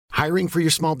Hiring for your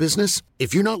small business?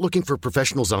 If you're not looking for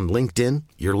professionals on LinkedIn,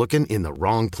 you're looking in the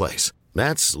wrong place.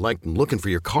 That's like looking for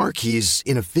your car keys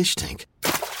in a fish tank.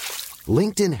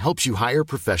 LinkedIn helps you hire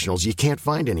professionals you can't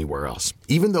find anywhere else,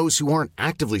 even those who aren't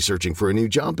actively searching for a new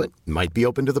job but might be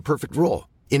open to the perfect role.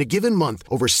 In a given month,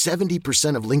 over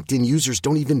 70% of LinkedIn users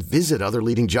don't even visit other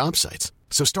leading job sites.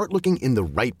 So start looking in the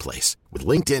right place. With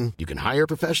LinkedIn, you can hire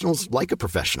professionals like a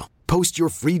professional. Post your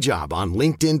free job on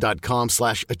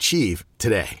linkedin.com/achieve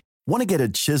today. Want to get a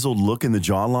chiseled look in the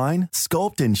jawline?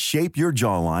 Sculpt and shape your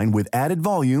jawline with added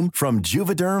volume from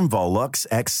Juvederm Volux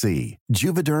XC.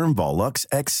 Juvederm Volux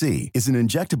XC is an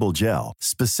injectable gel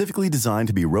specifically designed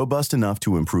to be robust enough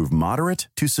to improve moderate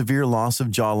to severe loss of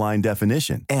jawline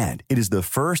definition. And it is the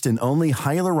first and only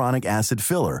hyaluronic acid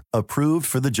filler approved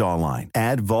for the jawline.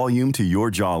 Add volume to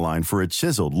your jawline for a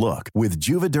chiseled look with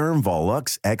Juvederm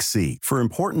Volux XC. For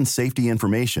important safety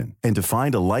information and to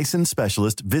find a licensed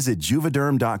specialist, visit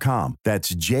juvederm.com.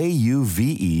 That's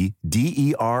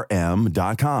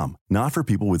JUVEDERM.com. Not for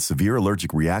people with severe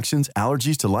allergic reactions,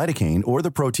 allergies to lidocaine, or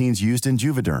the proteins used in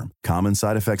Juvederm. Common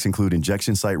side effects include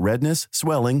injection site redness,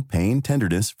 swelling, pain,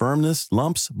 tenderness, firmness,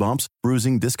 lumps, bumps,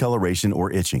 bruising, discoloration,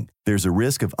 or itching. There's a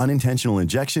risk of unintentional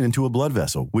injection into a blood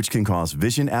vessel, which can cause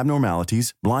vision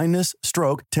abnormalities, blindness,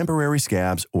 stroke, temporary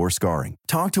scabs, or scarring.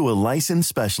 Talk to a licensed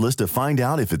specialist to find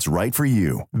out if it's right for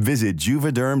you. Visit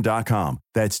Juvederm.com.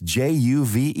 That's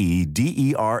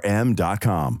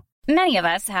JUVEDERM.com. Many of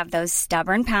us have those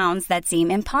stubborn pounds that seem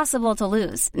impossible to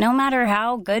lose, no matter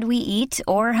how good we eat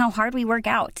or how hard we work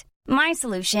out. My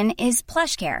solution is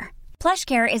PlushCare.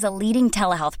 PlushCare is a leading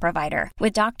telehealth provider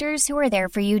with doctors who are there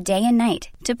for you day and night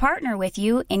to partner with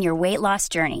you in your weight loss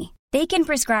journey. They can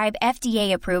prescribe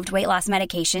FDA-approved weight loss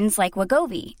medications like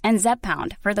Wegovy and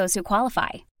Zepbound for those who qualify.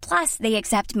 Plus, they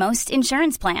accept most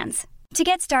insurance plans. To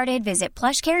get started, visit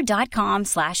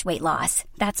plushcare.com/weightloss.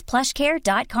 That's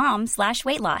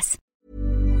plushcare.com/weightloss.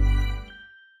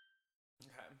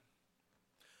 Okay.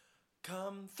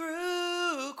 Come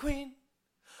through, Queen.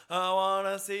 I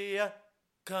wanna see ya.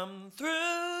 Come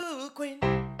through, Queen.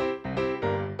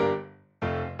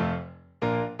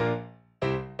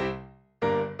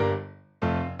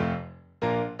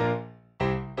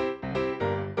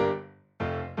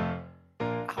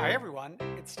 Hi, everyone.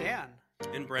 It's Dan.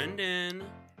 And Brendan.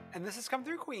 And this has Come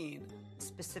Through Queen.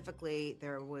 Specifically,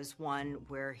 there was one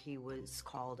where he was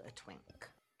called a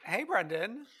twink. Hey,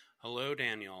 Brendan. Hello,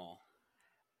 Daniel.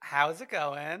 How's it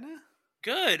going?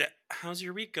 Good. How's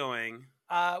your week going?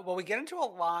 Well, we get into a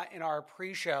lot in our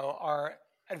pre-show, our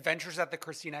adventures at the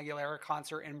Christina Aguilera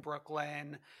concert in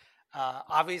Brooklyn.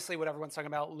 Obviously, what everyone's talking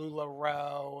about,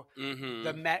 LuLaRoe,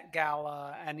 the Met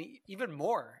Gala, and even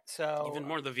more. So even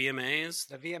more, the VMAs.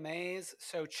 The VMAs.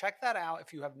 So check that out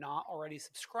if you have not already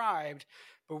subscribed.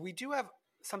 But we do have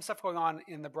some stuff going on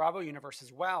in the Bravo universe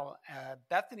as well.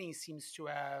 Bethany seems to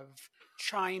have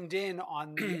chimed in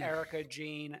on the Erika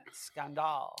Jayne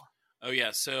scandal. Oh,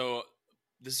 yeah. So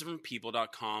this is from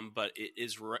people.com, but it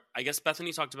is, I guess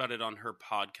Bethany talked about it on her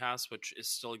podcast, which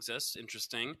still exists.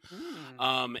 Interesting.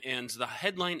 And the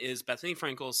headline is Bethany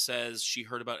Frankel says she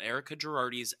heard about Erica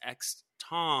Girardi's ex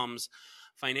Tom's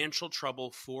financial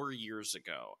trouble 4 years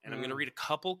ago. And I'm going to read a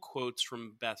couple quotes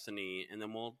from Bethany and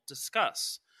then we'll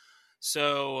discuss.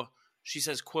 So she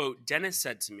says, quote, Dennis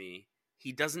said to me,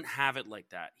 he doesn't have it like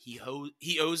that. He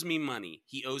owes me money.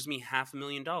 He owes me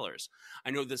 $500,000.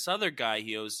 I know this other guy,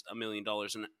 he owes $1 million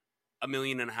and $1.5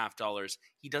 million.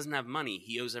 He doesn't have money.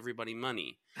 He owes everybody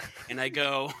money. And I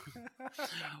go,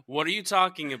 what are you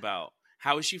talking about?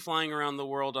 How is she flying around the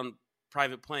world on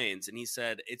private planes? And he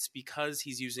said, it's because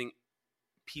he's using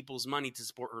people's money to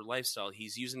support her lifestyle.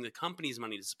 He's using the company's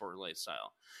money to support her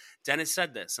lifestyle. Dennis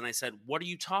said this. And I said, what are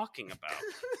you talking about?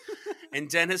 And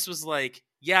Dennis was like,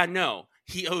 yeah, no,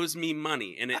 he owes me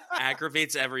money and it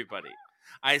aggravates everybody.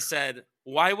 I said,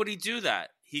 why would he do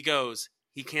that? He goes,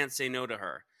 he can't say no to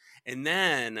her. And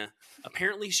then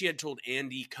apparently she had told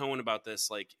Andy Cohen about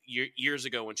this like years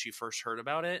ago when she first heard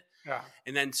about it. Yeah.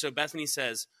 And then so Bethany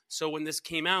says, so when this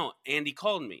came out, Andy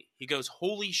called me. He goes,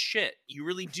 holy shit, you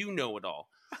really do know it all.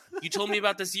 You told me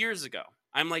about this years ago.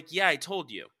 I'm like, yeah, I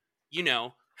told you. You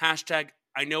know, hashtag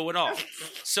I know it all.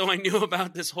 So I knew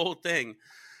about this whole thing.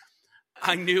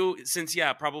 I knew since,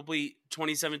 probably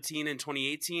 2017 and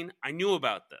 2018, I knew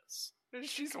about this.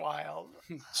 She's wild.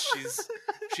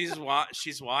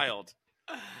 she's wild.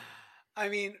 I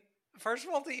mean, first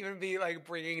of all, to even be like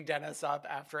bringing Dennis up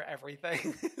after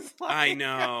everything. Is like, I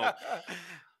know.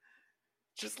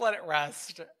 Just let it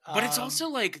rest. But it's also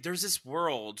like there's this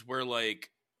world where like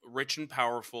rich and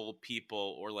powerful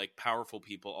people or like powerful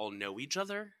people all know each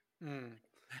other.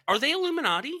 Are they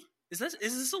Illuminati? Is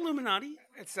this Illuminati?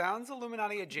 It sounds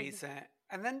Illuminati adjacent.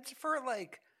 And then for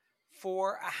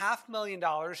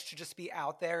 $500,000 to just be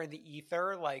out there in the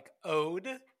ether, like owed.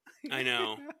 I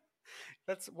know.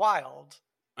 That's wild.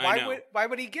 I know. Why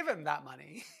would he give him that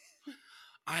money?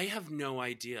 I have no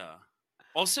idea.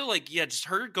 Also, like, yeah, just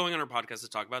her going on her podcast to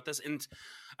talk about this. And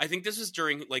I think this was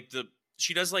during, like,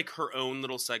 she does, like, her own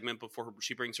little segment before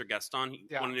she brings her guest on. You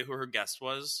want to know who her guest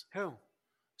was? Who?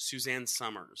 Suzanne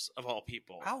Summers, of all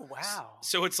people. Oh, wow.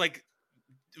 So it's, like,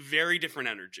 very different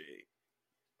energy.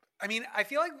 I mean, I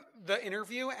feel like the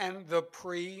interview and the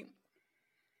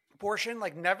portion,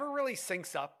 like, never really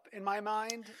syncs up in my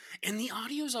mind. And the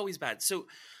audio is always bad. So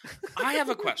I have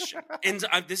a question. And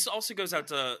this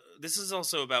is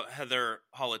also about Heather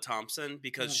Holla Thompson,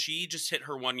 because she just hit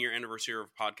her 1-year anniversary of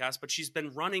podcast, but she's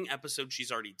been running episodes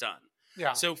she's already done.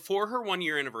 Yeah. So for her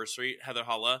 1-year anniversary, Heather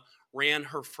Holla ran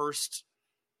her first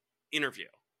interview.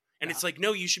 And it's like,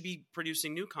 no, you should be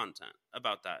producing new content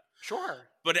about that. Sure.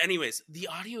 But anyways, the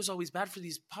audio is always bad for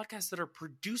these podcasts that are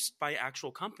produced by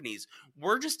actual companies.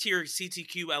 We're just here,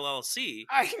 CTQ LLC.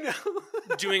 I know.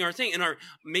 doing our thing. And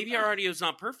maybe our audio is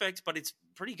not perfect, but it's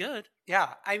pretty good. Yeah.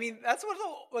 I mean, that's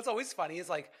what's always funny is,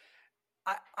 like,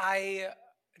 I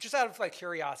just out of, like,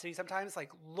 curiosity sometimes,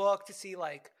 like, look to see,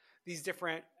 like, these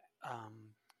different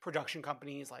production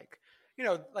companies, like, you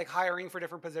know, like, hiring for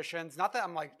different positions. Not that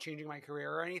I'm, like, changing my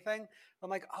career or anything. But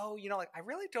I'm like, oh, you know, like, I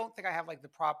really don't think I have, like, the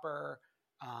proper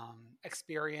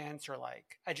experience or, like,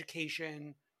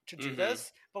 education to do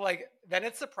this. But, like, then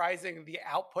it's surprising the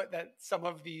output that some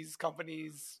of these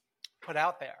companies put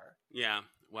out there. Yeah.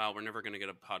 Wow. We're never going to get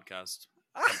a podcast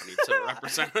company to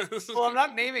represent us. Well, I'm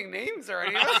not naming names or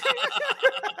anything.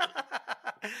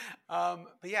 But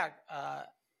yeah,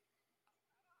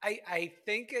 I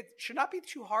think it should not be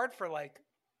too hard for, like,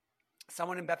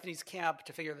 someone in Bethany's camp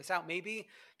to figure this out. Maybe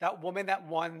that woman that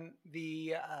won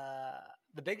the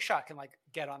Big Shot can, like,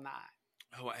 get on that.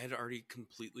 Oh, I had already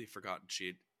completely forgotten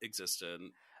she existed.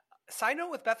 Side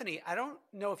note with Bethany, I don't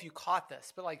know if you caught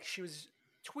this, but, like, she was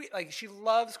she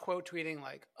loves quote tweeting,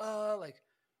 like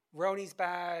Roni's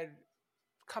bad,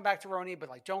 come back to Roni, but,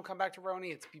 like, don't come back to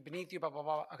Roni, it's beneath you, blah blah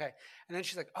blah. Okay, and then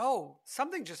she's like, oh,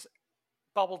 something just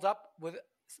bubbled up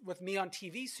with me on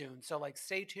TV soon, so, like,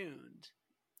 stay tuned.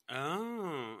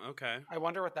 Oh, okay. I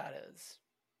wonder what that is.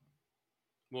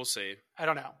 We'll see. I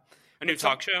don't know. A new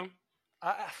talk show?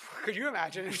 Could you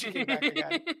imagine if she came back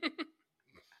again?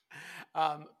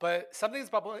 But something's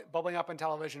bubbling up on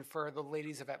television for the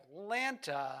ladies of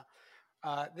Atlanta.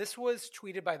 This was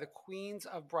tweeted by the Queens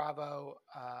of Bravo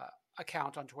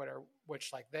account on Twitter,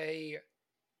 which, like, they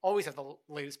always have the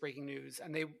latest breaking news.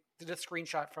 And they did a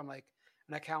screenshot from, like,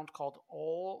 an account called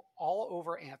All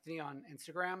Over Anthony on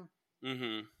Instagram.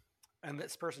 Mm-hmm. And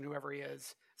this person, whoever he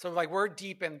is. So, like, we're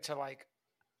deep into, like,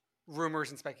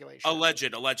 rumors and speculation.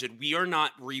 Alleged. We are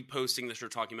not reposting this or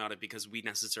talking about it because we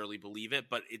necessarily believe it,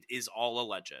 but it is all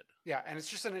alleged. Yeah, and it's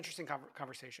just an interesting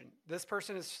conversation. This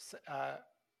person is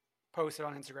posted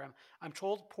on Instagram. I'm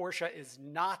told Portia is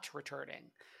not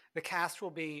returning. The cast will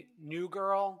be New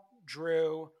Girl,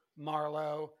 Drew,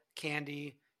 Marlo,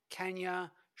 Candy,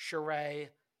 Kenya, Sheree,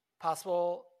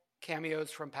 possible cameos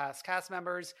from past cast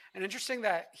members. And interesting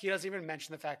that he doesn't even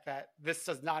mention the fact that this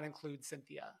does not include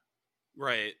Cynthia.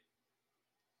 Right.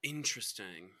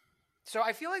 Interesting. So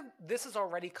I feel like this has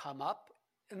already come up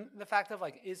in the fact of,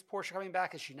 like, is Portia coming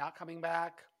back? Is she not coming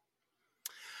back?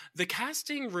 The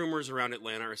casting rumors around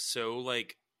Atlanta are so,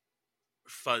 like,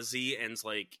 fuzzy and,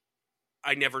 like,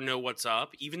 I never know what's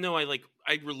up, even though I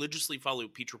religiously follow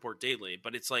Peach Report daily,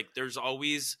 but it's like there's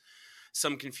always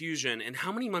some confusion. And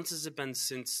how many months has it been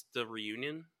since the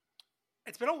reunion?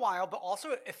 It's been a while, but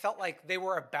also it felt like they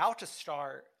were about to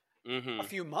start a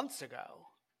few months ago.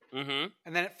 Mm-hmm.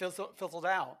 And then it fizzled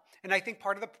out. And I think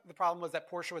part of the problem was that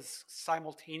Portia was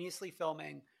simultaneously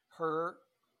filming her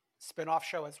spinoff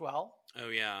show as well. Oh,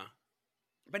 yeah.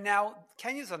 But now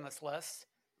Kenya's on this list,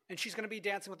 and she's going to be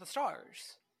Dancing with the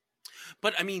Stars.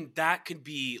 But, I mean, that could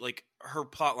be, like, her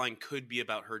plotline could be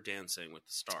about her dancing with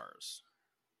the stars.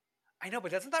 I know,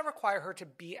 but doesn't that require her to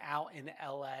be out in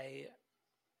LA,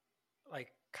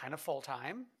 like, kind of full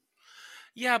time?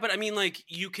 Yeah, but I mean, like,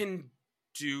 you can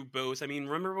do both. I mean,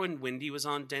 remember when Wendy was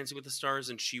on Dancing with the Stars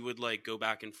and she would, like, go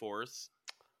back and forth?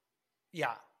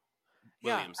 Yeah.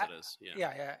 Williams, it is.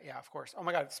 Yeah, of course. Oh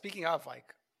my God. Speaking of,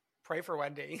 like, pray for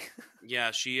Wendy.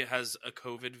 Yeah, she has a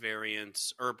COVID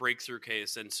variant or a breakthrough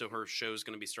case, and so her show is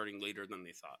going to be starting later than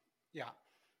they thought. Yeah.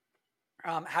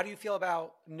 How do you feel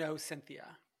about no Cynthia?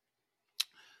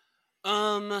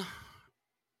 I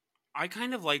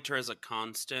kind of liked her as a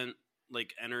constant.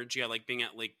 like energy. I like being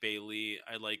at Lake Bailey.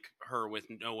 I like her with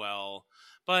Noelle,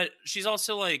 but she's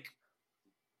also like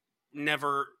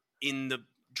never in the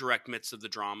direct midst of the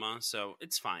drama, so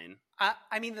it's fine.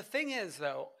 I mean, the thing is,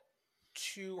 though,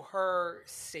 to her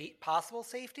possible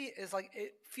safety is like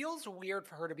it feels weird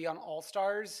for her to be on All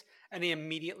Stars and they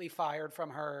immediately fired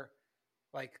from her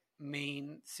like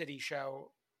main city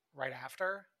show right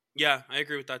after. Yeah, I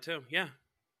agree with that too. Yeah.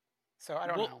 So I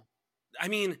don't know. I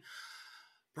mean,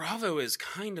 Bravo is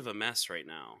kind of a mess right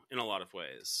now in a lot of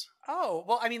ways. Oh,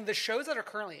 well, I mean, the shows that are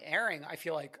currently airing, I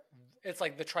feel like it's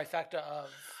like the trifecta of.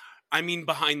 I mean,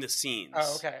 behind the scenes.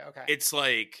 Oh, okay. It's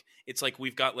like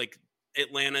we've got like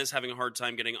Atlanta's having a hard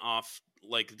time getting off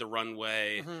like the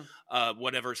runway. Mm-hmm.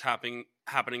 Whatever's happening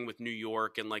with New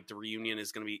York, and like the reunion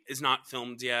is not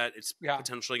filmed yet. It's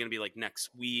potentially going to be like next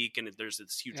week, and there's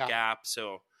this huge gap.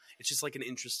 So it's just like an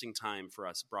interesting time for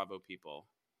us Bravo people.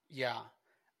 Yeah.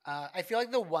 I feel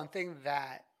like the one thing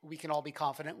that we can all be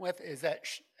confident with is that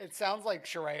it sounds like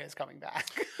Sheree is coming back.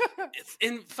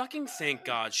 And fucking thank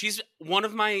God. She's one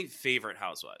of my favorite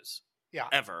housewives. Yeah.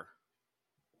 Ever.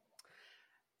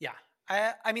 Yeah.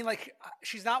 I mean, like,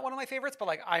 she's not one of my favorites, but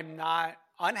like, I'm not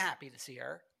unhappy to see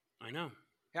her. I know.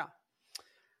 Yeah.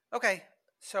 Okay.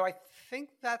 So I think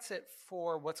that's it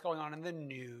for what's going on in the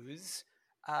news.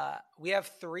 We have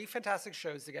 3 fantastic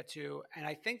shows to get to, and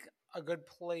I think a good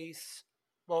place.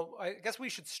 Well, I guess we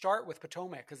should start with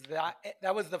Potomac because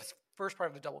that was the first part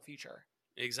of the double feature.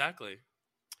 Exactly.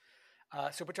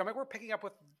 So Potomac, we're picking up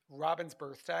with Robin's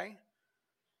birthday.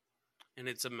 And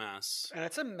it's a mess.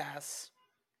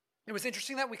 It was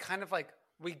interesting that we kind of like,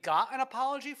 we got an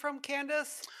apology from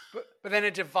Candace, but then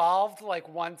it devolved like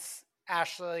once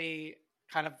Ashley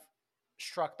kind of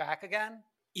struck back again.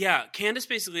 Yeah, Candace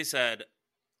basically said,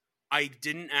 I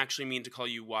didn't actually mean to call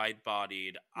you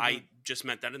wide-bodied. Mm-hmm. I just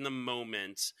meant that in the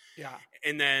moment. Yeah.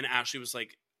 And then Ashley was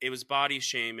like, it was body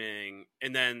shaming.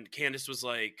 And then Candace was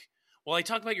like, well, I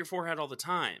talk about your forehead all the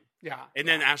time. Yeah. And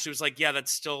then Ashley was like, yeah,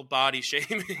 that's still body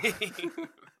shaming.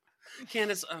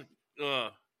 Candace,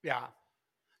 yeah.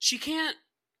 She can't.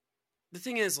 The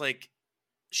thing is, like,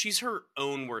 she's her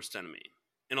own worst enemy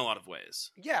in a lot of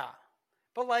ways. Yeah.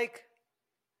 But, like,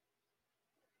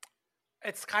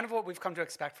 it's kind of what we've come to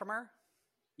expect from her.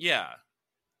 Yeah.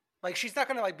 Like, she's not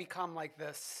going to, like, become, like,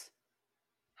 this,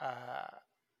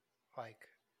 like,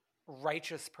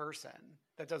 righteous person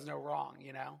that does no wrong,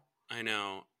 you know? I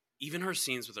know. Even her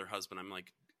scenes with her husband, I'm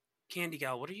like, Candy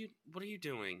Gal, what are you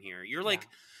doing here? You're like,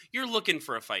 you're looking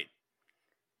for a fight.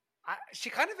 She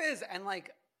kind of is, and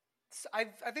like, I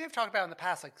think I've talked about it in the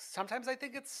past. Like, sometimes I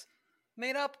think it's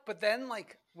made up, but then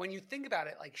like when you think about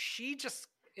it, like she just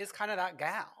is kind of that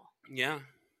gal. Yeah,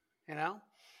 you know,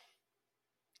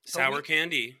 sour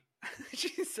candy.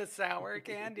 She's a sour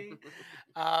candy.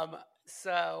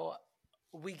 So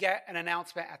we get an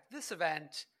announcement at this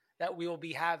event that we will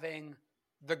be having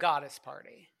the Goddess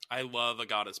Party. I love a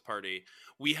Goddess Party.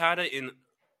 We had it in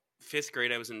 5th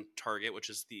grade. I was in Target, which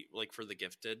is the like for the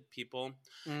gifted people.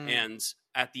 And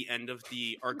at the end of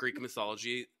the our Greek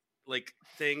mythology like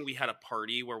thing, we had a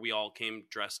party where we all came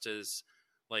dressed as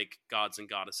like gods and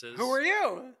goddesses. Who were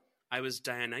you? I was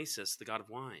Dionysus, the god of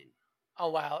wine. Oh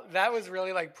wow, that was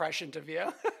really like prescient of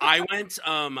you. I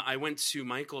went to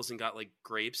Michael's and got like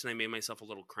grapes, and I made myself a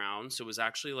little crown. So it was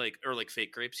actually like, or like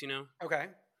fake grapes, you know? Okay.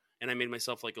 And I made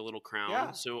myself like a little crown.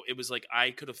 Yeah. So it was like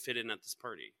I could have fit in at this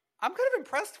party. I'm kind of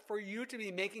impressed for you to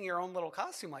be making your own little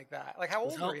costume like that. Like, how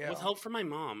old were you? With help from my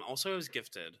mom. Also, I was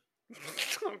gifted.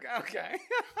 Okay.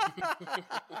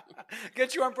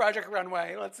 Get you on Project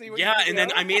Runway. Let's see what you and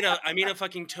then I made a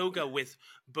fucking toga with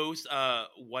both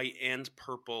white and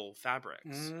purple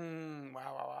fabrics.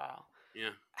 Wow. Yeah.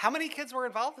 How many kids were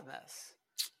involved in this?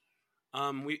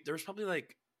 There was probably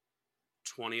like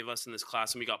 20 of us in this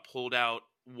class, and we got pulled out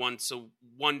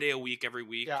one day a week every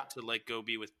week to like go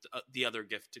be with the other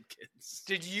gifted kids.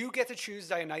 Did you get to choose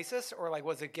Dionysus, or like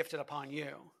was it gifted upon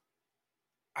you?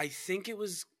 I think it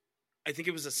was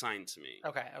assigned to me.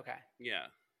 Okay. Yeah.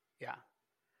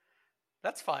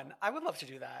 That's fun. I would love to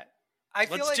do that.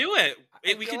 Let's do it.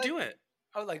 We could do it.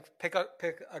 Oh, like pick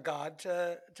a god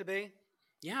to be?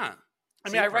 Yeah. I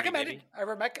mean, I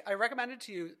recommended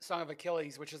to you Song of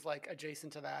Achilles, which is like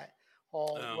adjacent to that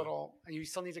whole little. You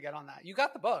still need to get on that. You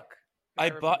got the book.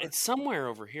 It's somewhere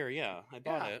over here. Yeah, I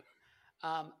bought it.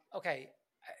 Okay.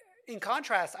 In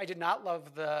contrast, I did not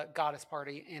love the Goddess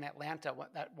Party in Atlanta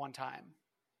that one time.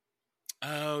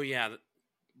 Oh yeah,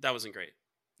 that wasn't great.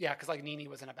 Yeah, because like Nene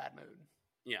was in a bad mood.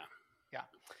 Yeah.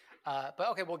 But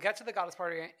okay, we'll get to the Goddess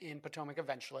Party in Potomac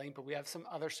eventually, but we have some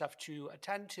other stuff to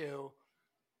attend to.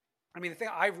 I mean, the thing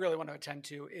I really want to attend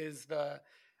to is the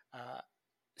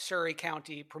Surrey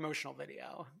County promotional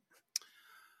video.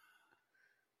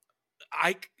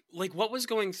 What was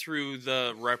going through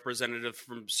the representative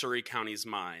from Surrey County's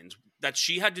mind that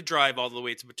she had to drive all the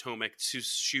way to Potomac to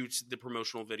shoot the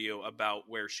promotional video about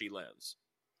where she lives?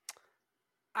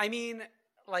 I mean,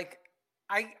 like,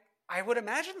 I would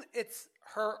imagine it's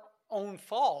her own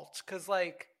fault because,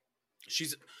 like,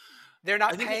 they're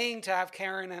not paying to have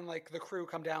Karen and like the crew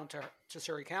come down to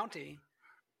Surrey County.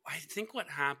 I think what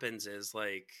happens is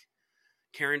like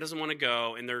Karen doesn't want to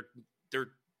go, and they're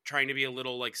trying to be a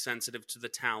little like sensitive to the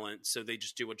talent, so they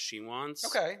just do what she wants.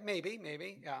 Okay, maybe,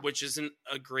 yeah. Which isn't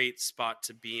a great spot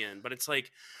to be in, but it's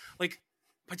like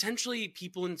potentially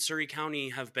people in Surrey County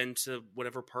have been to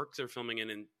whatever park they're filming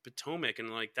in Potomac,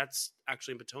 and like that's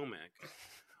actually in Potomac.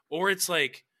 Or it's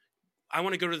like, I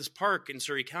want to go to this park in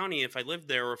Surrey County if I live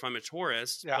there or if I'm a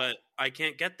tourist, but I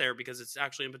can't get there because it's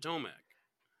actually in Potomac.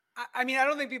 I mean, I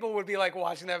don't think people would be like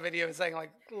watching that video and saying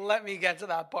like, let me get to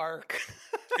that park.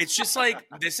 It's just like,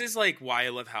 this is like why I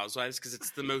love Housewives, because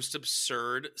it's the most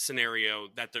absurd scenario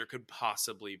that there could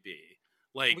possibly be.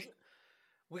 Like,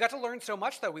 we got to learn so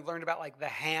much, though. We learned about like the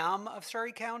ham of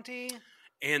Surrey County.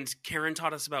 And Karen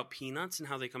taught us about peanuts and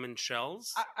how they come in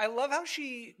shells. I love how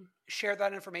she shared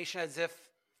that information as if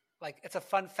like it's a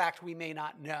fun fact we may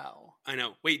not know. I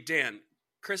know. Wait, Dan,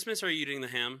 Christmas, are you eating the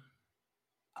ham?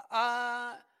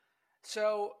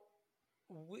 So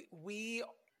we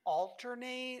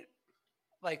alternate,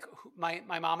 like my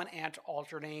mom and aunt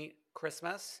alternate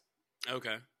Christmas.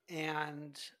 Okay.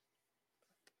 And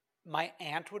my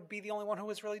aunt would be the only one who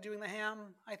was really doing the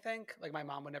ham, I think. Like my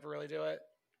mom would never really do it.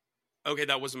 Okay,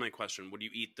 that wasn't my question. Would you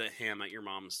eat the ham at your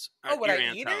mom's? Would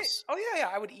I eat it? Oh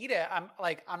yeah, I would eat it. I'm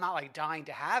not like dying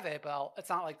to have it, but it's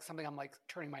not like something I'm like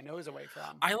turning my nose away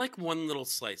from. I like one little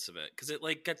slice of it because it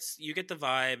like you get the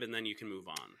vibe and then you can move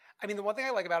on. I mean, the one thing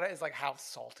I like about it is like how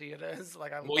salty it is.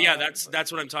 Like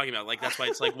that's what I'm talking about. Like that's why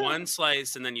it's like one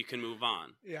slice and then you can move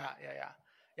on. Yeah.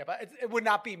 But it would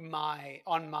not be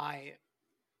on my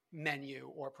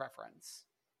menu or preference.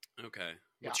 Okay.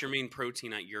 What's your main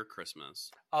protein at your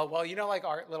Christmas? Oh, well, like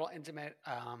our little intimate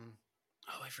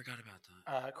I forgot about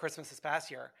that. Christmas this past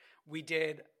year. We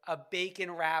did a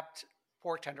bacon-wrapped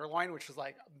pork tenderloin, which was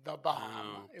like the bomb.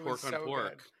 Oh, it pork was on so pork.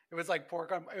 Good. It was like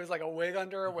it was like a wig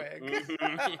under a wig.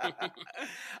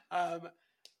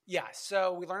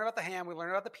 So we learned about the ham, we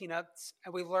learned about the peanuts,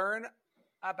 and we learned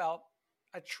about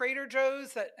a Trader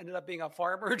Joe's that ended up being a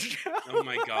Farmer Joe's. Oh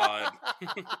my God.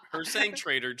 Her saying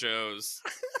Trader Joe's.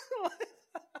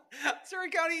 Downey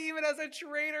County even has a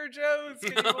Trader Joe's.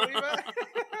 Can you believe it?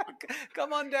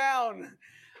 Come on down.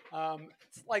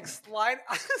 It's like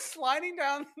sliding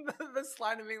down the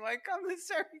slide and being like, come to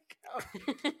Surrey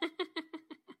County.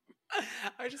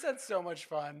 I just had so much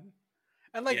fun.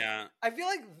 And like, I feel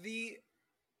like the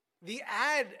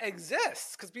ad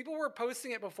exists because people were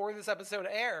posting it before this episode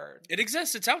aired. It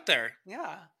exists. It's out there.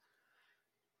 Yeah.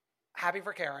 Happy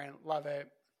for Karen. Love it.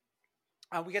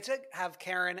 We get to have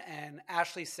Karen and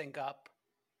Ashley sync up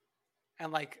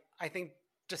and like, I think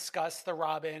discuss the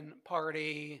Robin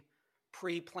party,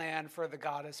 pre-plan for the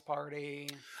goddess party.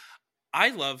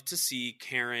 I love to see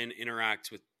Karen interact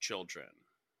with children.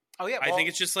 Oh yeah. I think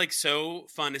it's just like so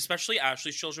fun, especially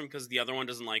Ashley's children because the other one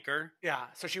doesn't like her. Yeah.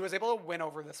 So she was able to win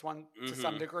over this one to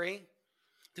some degree.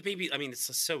 The baby, I mean,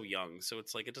 it's so young. So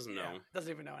it's like, it doesn't know. It doesn't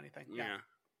even know anything. Yeah.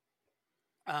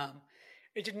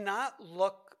 It did not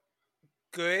look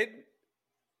good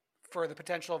for the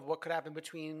potential of what could happen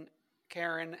between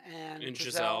Karen and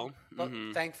Giselle. But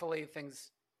thankfully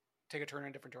things take a turn in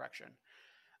a different direction.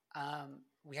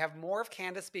 We have more of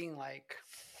Candace being like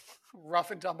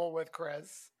rough and tumble with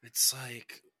Chris. It's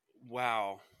like,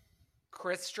 wow.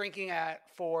 Chris drinking at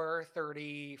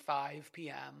 4:35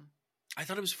 p.m. I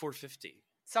thought it was 4:50.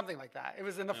 Something like that. It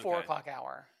was in the 4 o'clock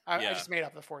hour. I just made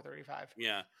up the 4:35.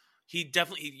 Yeah. He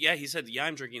definitely, he said,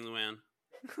 I'm drinking Luann.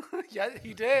 Yeah,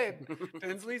 he did.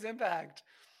 Tinsley's impact.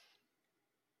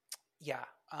 Yeah.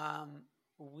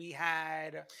 We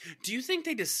had... Do you think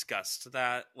they discussed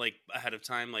that, like, ahead of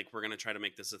time? Like, we're going to try to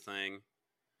make this a thing?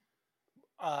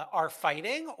 Our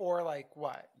fighting or, like,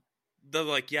 what? The,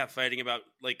 like, fighting about,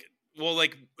 like... Well,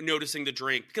 like, noticing the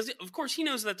drink. Because, of course, he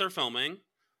knows that they're filming.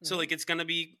 So, like, it's going to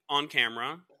be on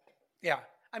camera. Yeah.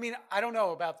 I mean, I don't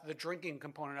know about the drinking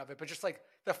component of it, but just, like,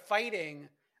 the fighting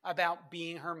about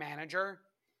being her manager,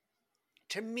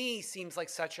 to me, seems like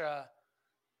such a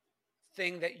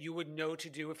thing that you would know to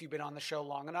do if you've been on the show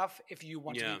long enough, if you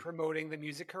want to be promoting the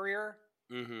music career.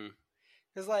 Mm-hmm.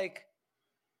 Because, like,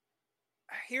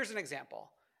 here's an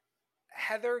example.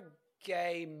 Heather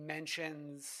Gay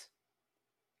mentions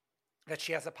that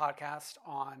she has a podcast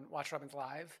on Watch What Happens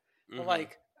Live. But,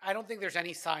 like, I don't think there's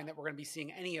any sign that we're going to be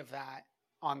seeing any of that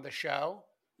on the show.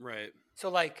 Right. So,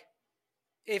 like,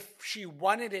 if she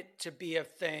wanted it to be a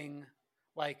thing,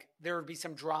 like, there would be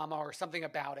some drama or something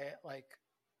about it, like,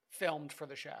 filmed for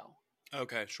the show.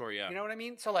 Okay, sure, yeah. You know what I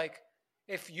mean? So, like,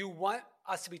 if you want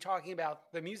us to be talking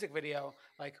about the music video,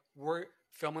 like, we're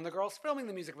filming the girls filming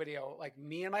the music video. Like,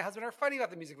 me and my husband are fighting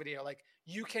about the music video. Like,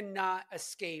 you cannot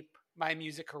escape my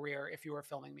music career if you are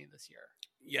filming me this year.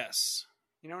 Yes.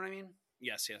 You know what I mean?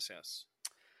 Yes.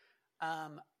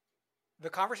 The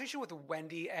conversation with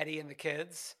Wendy, Eddie, and the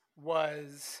kids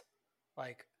was,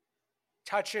 like,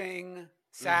 touching,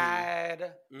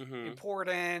 sad,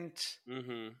 important,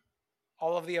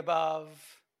 all of the above.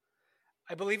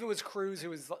 I believe it was Cruz who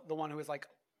was the one who was like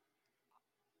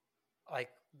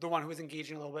the one who was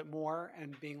engaging a little bit more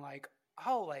and being like,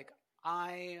 oh, like,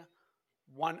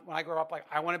 when I grow up, like,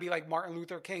 I want to be like Martin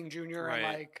Luther King Jr. and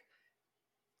like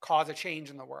cause a change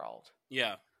in the world.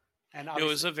 Yeah. And it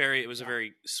was a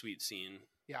very sweet scene.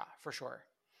 Yeah, for sure.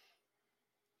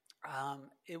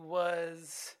 It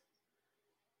was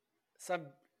some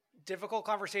difficult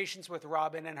conversations with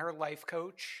Robin and her life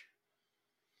coach.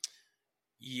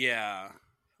 Yeah.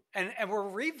 And we're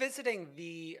revisiting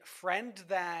the friend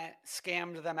that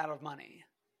scammed them out of money.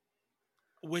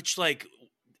 Which, like,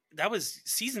 that was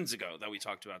seasons ago that we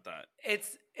talked about that.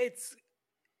 It's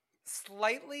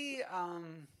slightly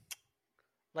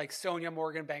like Sonia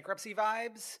Morgan bankruptcy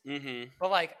vibes. But,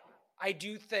 like, I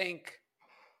do think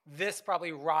this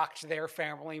probably rocked their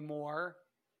family more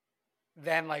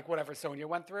than, like, whatever Sonia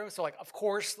went through. So, like, of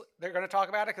course they're going to talk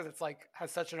about it because it's, like,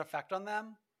 has such an effect on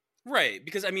them. Right.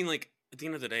 Because, I mean, like, at the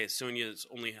end of the day, Sonia's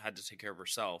only had to take care of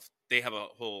herself. They have a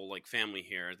whole, like, family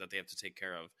here that they have to take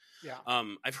care of. Yeah.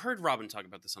 I've heard Robin talk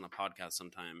about this on a podcast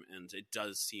sometime, and it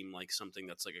does seem like something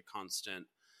that's, like, a constant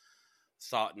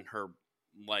thought in her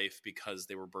life because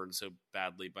they were burned so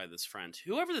badly by this friend.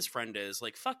 Whoever this friend is,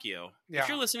 like, fuck you. Yeah. If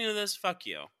you're listening to this, fuck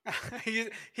you.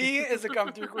 he is a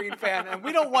Come Through Green fan, and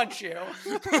we don't want you.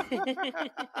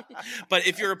 But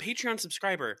if you're a Patreon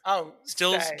subscriber,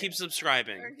 still keep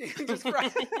subscribing.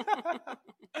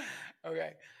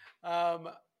 Okay.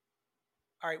 All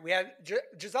right, we had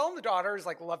Giselle and the daughters.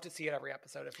 Like, love to see it every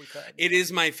episode if we could. It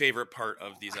is my favorite part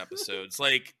of these episodes.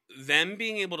 Like, them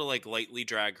being able to, like, lightly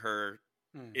drag her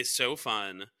is so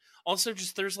fun. Also,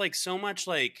 just there's, like, so much,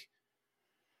 like,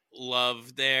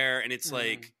 love there, and it's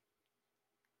like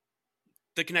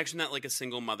the connection that, like, a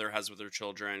single mother has with her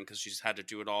children because she's had to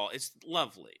do it all. It's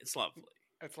lovely. It's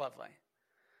lovely.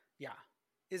 Yeah.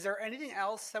 Is there anything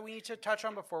else that we need to touch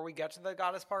on before we get to the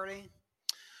goddess party?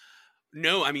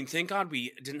 No, I mean, thank God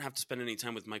we didn't have to spend any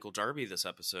time with Michael Darby this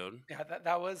episode. Yeah,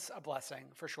 that was a blessing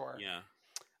for sure. Yeah.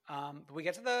 But we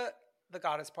get to the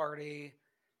goddess party.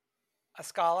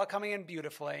 Ascala coming in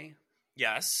beautifully.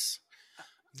 Yes.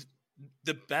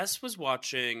 The best was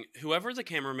watching whoever the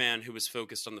cameraman who was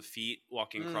focused on the feet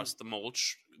walking across the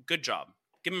mulch. Good job.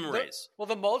 Give him a raise. Well,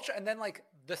 the mulch and then, like,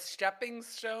 the stepping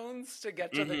stones to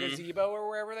get to the gazebo or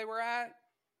wherever they were at.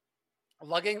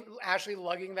 Ashley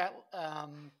lugging that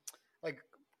like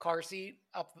car seat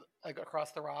up, like,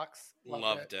 across the rocks.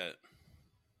 Loved it.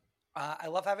 I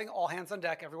love having all hands on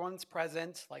deck. Everyone's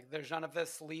present. Like, there's none of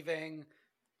this leaving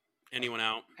anyone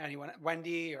out.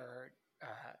 Wendy or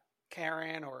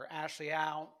Karen or Ashley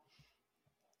out.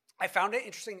 I found it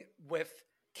interesting with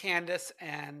Candace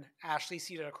and Ashley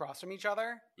seated across from each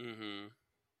other.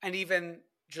 And even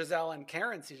Giselle and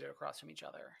Karen seated across from each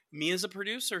other. Me as a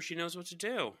producer, she knows what to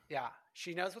do. Yeah,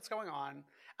 she knows what's going on.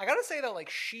 I gotta say, though, like,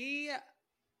 she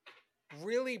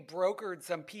really brokered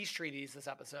some peace treaties this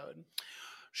episode.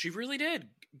 She really did.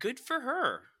 Good for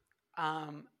her.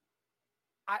 I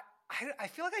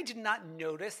feel like I did not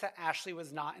notice that Ashley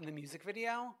was not in the music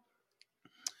video.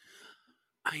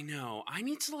 I know. I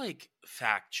need to, like,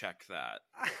 fact check that.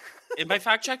 And by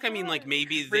fact check, I mean, like,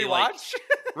 maybe they rewatch?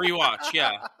 Rewatch,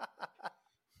 yeah.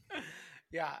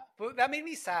 Yeah, but that made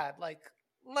me sad. Like,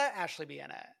 let Ashley be in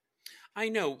it. I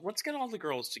know. Let's get all the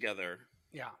girls together.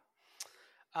 Yeah.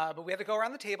 But we had to go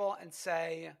around the table and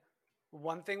say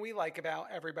one thing we like about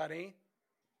everybody.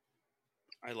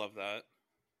 I love that.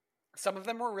 Some of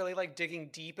them were really, like, digging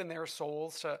deep in their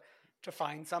souls to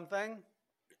find something.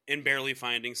 And barely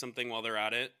finding something while they're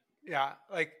at it. Yeah.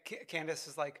 Like, Candace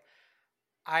is like,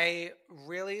 I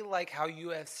really like how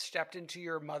you have stepped into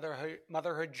your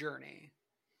motherhood journey.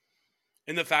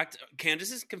 And the fact,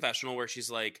 Candace's confessional where she's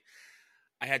like,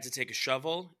 I had to take a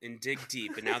shovel and dig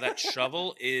deep, and now that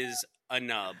shovel is a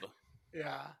nub.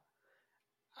 Yeah.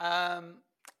 I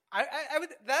would,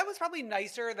 that was probably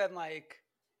nicer than, like,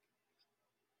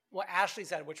 what Ashley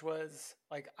said, which was,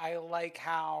 like, I like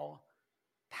how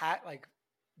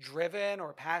driven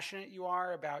or passionate you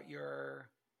are about your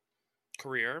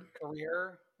Career.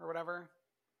 career or whatever.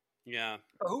 Yeah.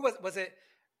 Or who was it?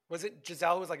 Was it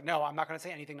Giselle who was like, no, I'm not going to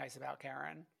say anything nice about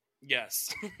Karen?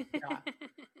 Yes. Yeah.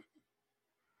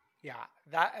 Yeah.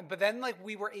 That, but then like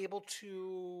we were able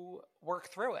to work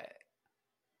through it.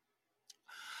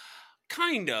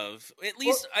 Kind of. At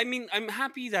least, I mean, I'm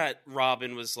happy that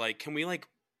Robin was like, can we like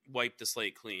wipe the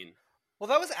slate clean? Well,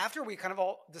 that was after we kind of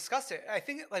all discussed it. I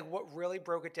think like what really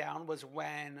broke it down was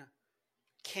when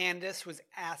Candace was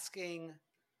asking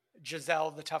Giselle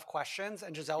the tough questions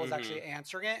and Giselle was actually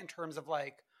answering it in terms of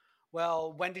like,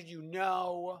 well, when did you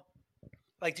know?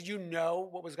 Like, did you know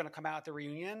what was going to come out at the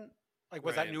reunion? Like,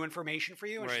 was that new information for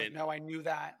you? And she's like, no, I knew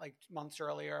that like months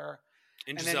earlier.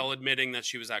 And Giselle then, admitting that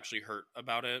she was actually hurt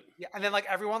about it. Yeah. And then like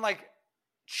everyone like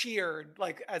cheered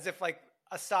like as if like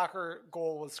a soccer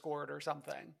goal was scored or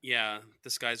something. Yeah. The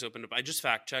skies opened up. I just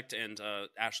fact checked and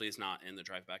Ashley is not in the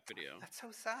drive back video. That's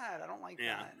so sad. I don't like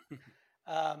that.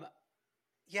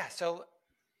 Yeah. So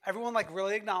everyone like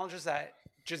really acknowledges that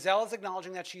Giselle is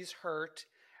acknowledging that she's hurt.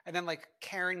 And then like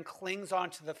Karen clings on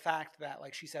to the fact that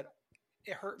like she said,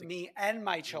 it hurt me and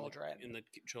my children. In the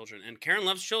children. And Karen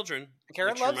loves children.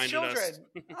 Karen loves children.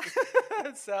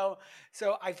 So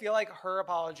I feel like her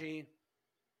apology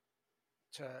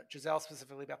to Giselle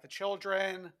specifically about the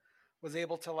children was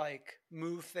able to like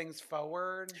move things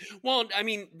forward. Well, I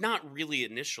mean, not really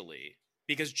initially.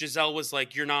 Because Giselle was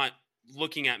like, you're not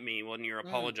looking at me when you're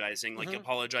apologizing. Like,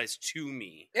 apologize to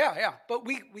me. Yeah, yeah. But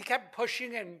we kept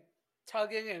pushing and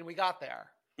tugging and we got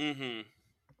there.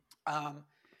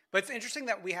 But it's interesting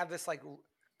that we have this like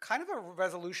kind of a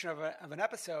resolution of an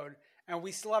episode and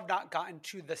we still have not gotten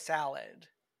to the salad.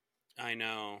 I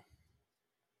know.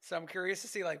 So I'm curious to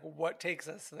see like what takes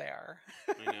us there.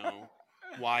 I know.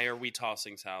 Why are we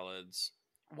tossing salads?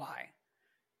 Why?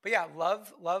 But yeah,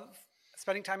 love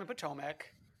spending time in Potomac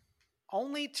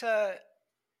only to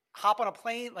hop on a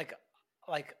plane, like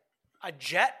a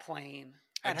jet plane.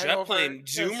 A jet plane,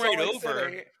 zoom right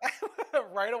over.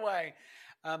 Right away.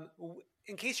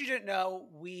 In case you didn't know,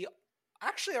 we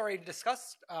actually already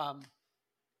discussed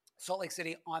Salt Lake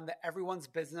City on the Everyone's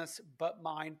Business But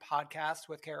Mine podcast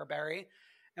with Cara Berry.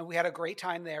 And we had a great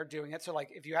time there doing it. So like,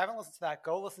 if you haven't listened to that,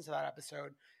 go listen to that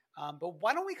episode. But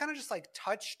why don't we kind of just like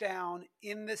touch down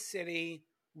in the city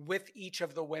with each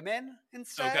of the women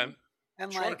instead? Okay.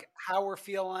 And like how we're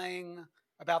feeling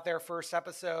about their first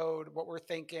episode, what we're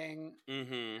thinking,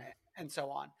 and so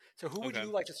on. So who would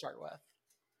you like to start with?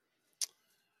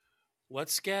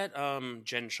 Let's get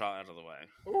Jen Shah out of the way.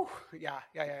 Ooh, yeah.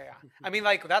 I mean,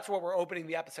 like, that's what we're opening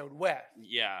the episode with.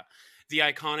 Yeah. The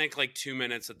iconic, like, 2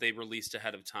 minutes that they released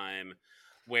ahead of time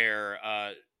where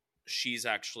she's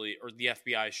actually, or the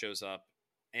FBI shows up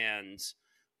and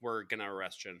we're going to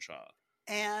arrest Jen Shah.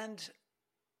 And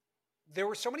there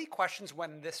were so many questions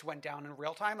when this went down in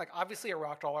real time. Like, obviously, it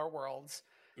rocked all our worlds.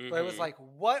 But it was like,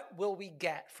 what will we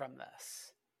get from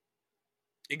this?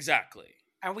 Exactly.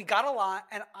 And we got a lot.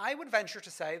 And I would venture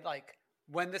to say, like,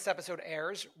 when this episode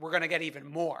airs, we're going to get even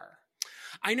more.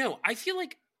 I know. I feel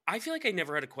like I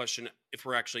never had a question if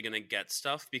we're actually going to get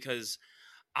stuff because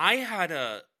I had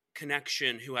a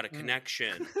connection who had a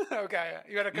connection. Okay.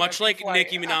 You had a much like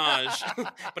Nicki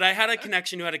Minaj. But I had a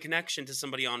connection who had a connection to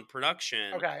somebody on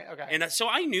production. Okay. And so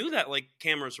I knew that, like,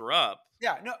 cameras were up.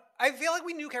 Yeah. No, I feel like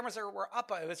we knew cameras were up,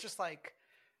 but it was just like,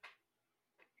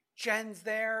 Jen's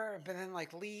there, but then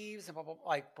like leaves and blah, blah,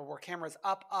 like, but were cameras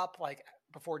up, like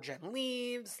before Jen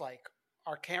leaves, like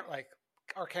our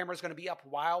camera's going to be up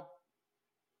while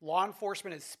law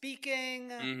enforcement is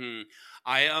speaking.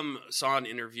 I saw an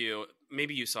interview.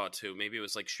 Maybe you saw it too. Maybe it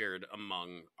was like shared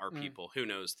among our people. Who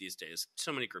knows these days?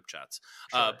 So many group chats.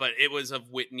 Sure. But it was of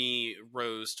Whitney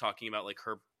Rose talking about like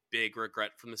her big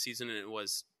regret from the season, and it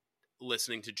was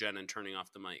listening to Jen and turning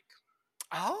off the mic.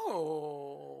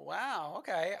 Oh, wow.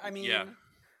 Okay. I mean,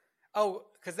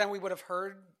 because then we would have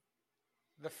heard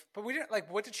but we didn't,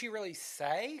 like, what did she really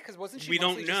say? Because wasn't she we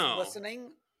don't know. Just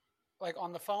listening, like,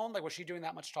 on the phone? Like, was she doing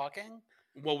that much talking?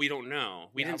 Well, we don't know.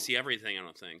 We didn't see everything, I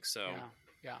don't think, so.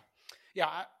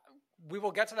 Yeah. We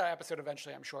will get to that episode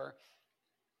eventually, I'm sure.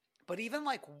 But even,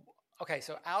 like, okay,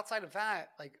 so outside of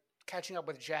that, like, catching up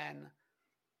with Jen,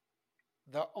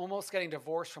 the almost getting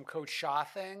divorced from Coach Shah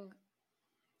thing.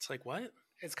 It's like, what?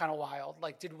 It's kind of wild.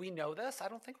 Like, did we know this? I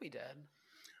don't think we did.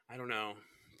 I don't know.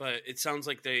 But it sounds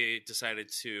like they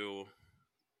decided to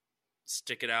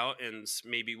stick it out and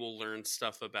maybe we'll learn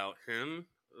stuff about him.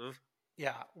 Ugh.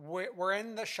 Yeah. We're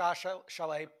in the Shah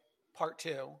Chalet part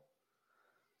 2.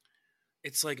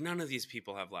 It's like none of these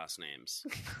people have last names.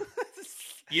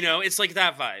 You know, it's like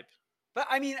that vibe. But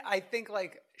I mean, I think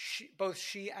like both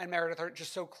she and Meredith are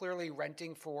just so clearly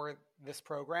renting for this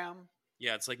program.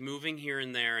 Yeah, it's like moving here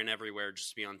and there and everywhere just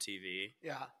to be on TV.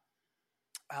 Yeah.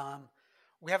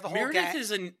 We have the whole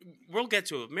Meredith we'll get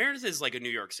to it. Meredith is like a New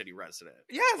York City resident.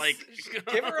 Yes. Like,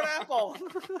 give her an apple.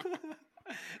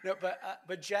 No,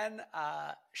 but Jen,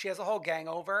 she has a whole gang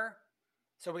over.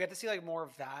 So we get to see like more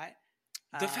of that.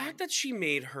 The fact that she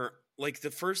made her, like,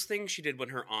 the first thing she did when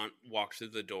her aunt walked through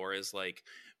the door is like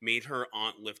made her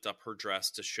aunt lift up her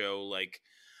dress to show like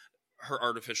her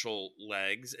artificial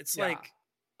legs. It's like,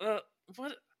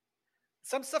 what?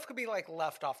 Some stuff could be like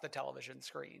left off the television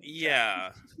screen.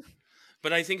 Yeah.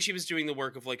 But I think she was doing the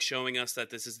work of like showing us that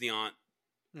this is the aunt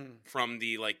from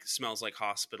the like Smells Like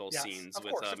Hospital scenes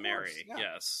with Mary. Yeah.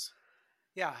 Yes.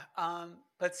 Yeah.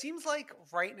 But it seems like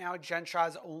right now Jen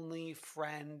Shah's only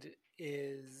friend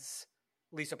is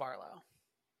Lisa Barlow.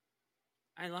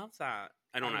 I love that.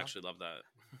 I don't actually love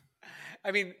that.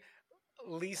 I mean,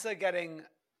 Lisa getting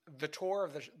the tour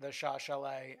of the Shah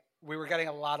Chalet, we were getting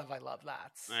a lot of I love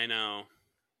that's. I know.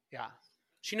 Yeah.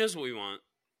 She knows what we want.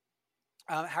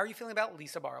 How are you feeling about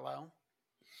Lisa Barlow?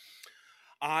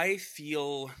 I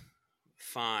feel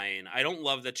fine. I don't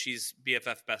love that she's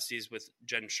BFF besties with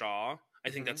Jen Shah. I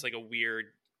think that's like a weird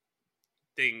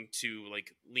thing to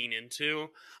like lean into.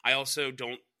 I also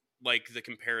don't like the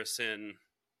comparison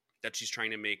that she's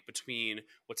trying to make between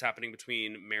what's happening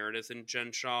between Meredith and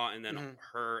Jen Shah and then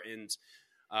her and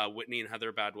Whitney and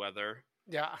Heather Badweather.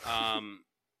 Yeah.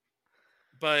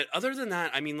 But other than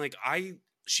that, I mean, like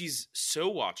she's so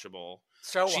watchable.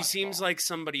 She seems like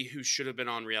somebody who should have been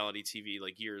on reality TV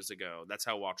like years ago. That's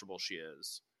how watchable she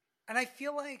is. And I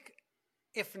feel like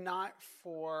if not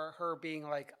for her being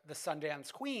like the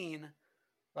Sundance queen,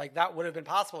 like that would have been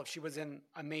possible if she was in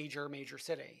a major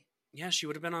city. Yeah, she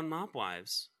would have been on Mob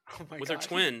Wives with God. her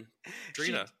twin,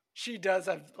 Drita. She does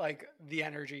have like the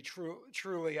energy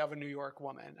truly of a New York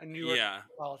woman, a New York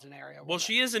metropolitan area woman. Well,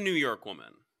 she is a New York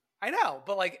woman. I know,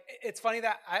 but like it's funny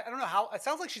that I don't know how it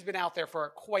sounds like she's been out there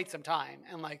for quite some time,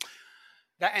 and like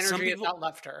that energy has not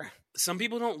left her. Some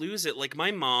people don't lose it. Like my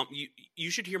mom,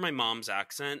 you should hear my mom's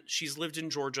accent. She's lived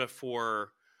in Georgia for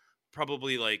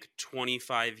probably like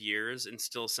 25 years and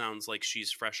still sounds like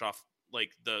she's fresh off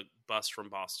like the bus from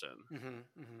Boston.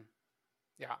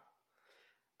 Yeah.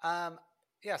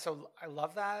 Yeah. So I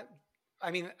love that. I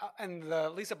mean, and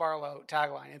the Lisa Barlow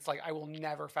tagline, it's like, I will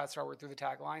never fast forward through the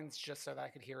taglines just so that I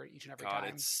could hear it each and every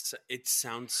time. It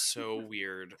sounds so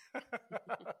weird.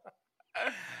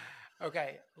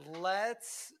 Okay,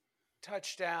 let's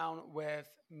touch down with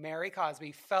Mary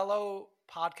Cosby, fellow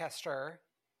podcaster.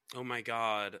 Oh my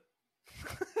God.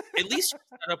 At least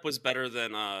her setup was better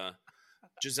than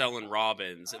Giselle and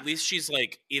Robin's. At least she's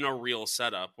like in a real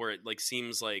setup where it like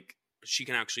seems like she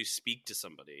can actually speak to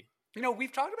somebody. You know,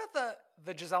 we've talked about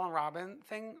the Giselle and Robin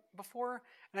thing before,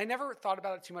 and I never thought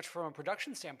about it too much from a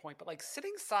production standpoint, but like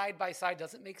sitting side by side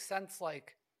doesn't make sense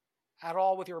like at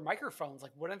all with your microphones.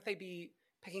 Like, wouldn't they be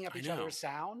picking up each other's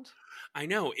sound? I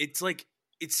know. It's like,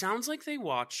 it sounds like they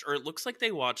watched, or it looks like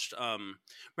they watched,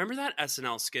 remember that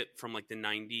SNL skit from like the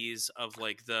 90s of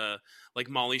like the, like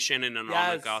Molly Shannon and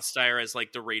Anna Gasteyer as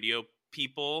like the radio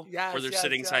people where they're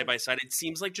sitting side by side. It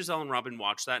seems like Giselle and Robin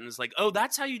watched that and is like, oh,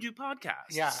 that's how you do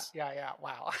podcasts. Yeah.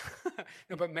 Wow.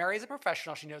 No, but Mary's a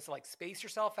professional. She knows to like space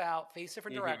yourself out, face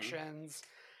different directions,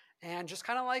 and just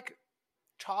kind of like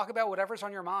talk about whatever's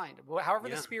on your mind, however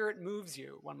the spirit moves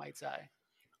you, one might say.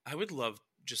 I would love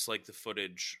just like the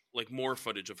footage, like more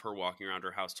footage of her walking around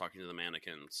her house talking to the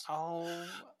mannequins. Oh.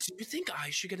 Do you think I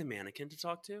should get a mannequin to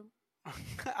talk to?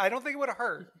 I don't think it would have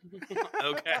hurt.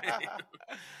 Okay.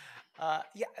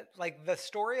 Yeah, like the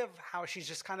story of how she's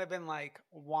just kind of been like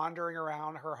wandering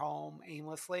around her home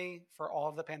aimlessly for all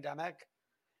of the pandemic.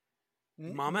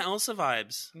 Mama Elsa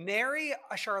vibes. Nary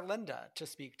a Charlinda to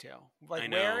speak to.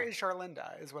 Like, where is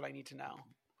Charlinda is what I need to know.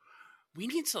 We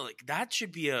need to, like, that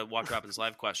should be a Watch What Happens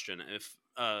Live question if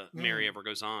Mary ever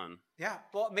goes on. Yeah.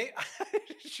 Well,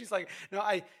 she's like, no,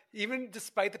 even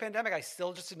despite the pandemic, I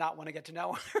still just did not want to get to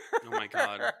know her. Oh my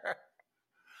God.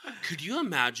 Could you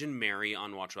imagine Mary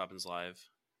on Watch What Happens Live?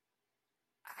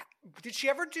 Did she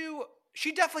ever do?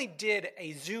 She definitely did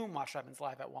a Zoom Watch What Happens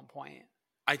Live at one point.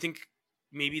 I think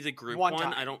maybe the group one.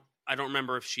 I don't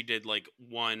remember if she did like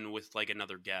one with like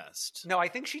another guest. No, I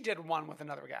think she did one with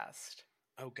another guest.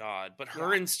 Oh God, but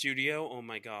her in studio. Oh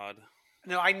my God.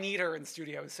 No, I need her in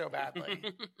studio so badly.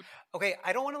 Okay,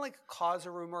 I don't want to like cause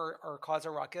a rumor or cause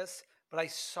a ruckus, but I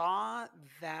saw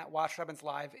that Watch What Happens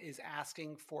Live is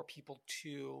asking for people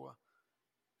to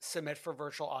submit for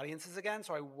virtual audiences again.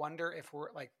 So I wonder if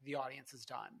we're like the audience is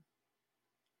done.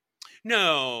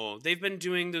 No, they've been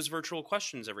doing those virtual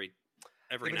questions every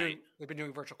every night. They've been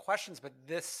doing virtual questions, but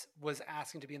this was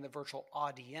asking to be in the virtual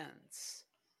audience.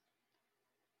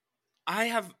 I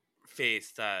have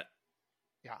faith that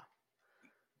Yeah.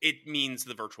 it means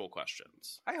the virtual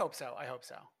questions. I hope so.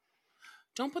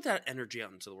 Don't put that energy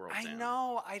out into the world, I Dan.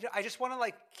 know. I just want to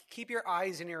like keep your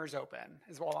eyes and ears open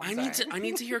is all I'm saying. I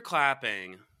need to hear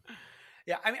clapping.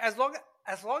 Yeah, I mean, as long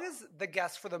as the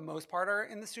guests for the most part are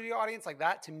in the studio audience, like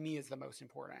that to me is the most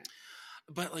important.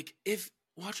 But like if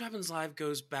Watch What Happens Live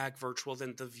goes back virtual,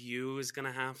 then The View is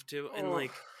gonna have to. And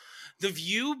like The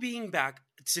View being back,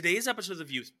 today's episode of The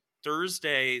View,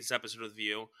 Thursday's episode of The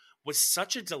View was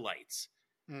such a delight.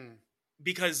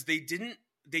 Because they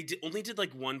only did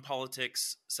like one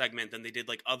politics segment, then they did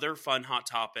like other fun hot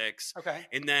topics. Okay.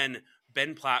 And then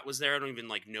Ben Platt was there. I don't even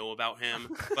like know about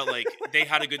him, but like they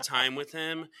had a good time with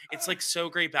him. It's like so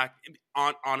great back.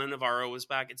 Anna Navarro was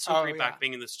back. It's so great back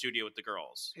being in the studio with the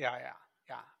girls. Yeah.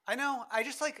 I know. I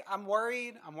just like, I'm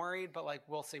worried, but like,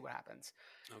 we'll see what happens.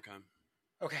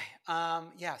 Okay.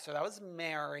 Yeah. So that was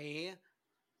Mary.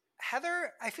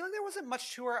 Heather, I feel like there wasn't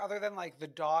much to her other than like the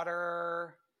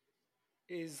daughter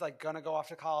is like gonna go off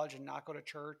to college and not go to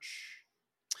church.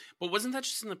 But wasn't that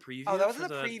just in the preview? Oh, that was in the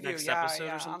preview. Next yeah, episode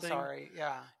yeah, or something? I'm sorry.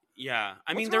 Yeah. Yeah.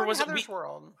 I What's mean, there was Heather's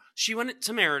world. She went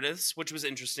to Meredith's, which was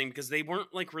interesting because they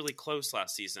weren't like really close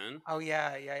last season. Oh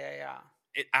yeah.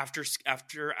 After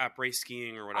après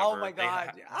skiing or whatever. Oh my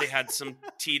God. They had some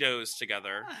Tito's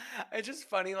together. It's just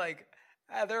funny, like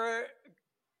Heather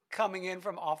coming in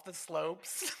from off the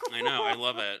slopes. I know. I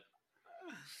love it.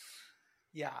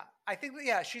 Yeah. I think,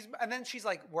 yeah, she's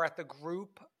like, we're at the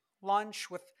group lunch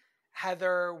with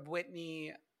Heather,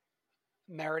 Whitney,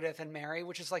 Meredith, and Mary,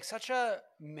 which is like such a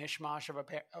mishmash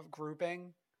of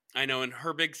grouping. I know. And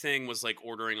her big thing was like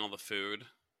ordering all the food.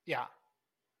 Yeah.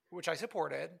 Which I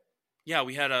supported. Yeah.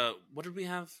 We had what did we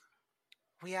have?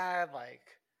 We had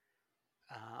like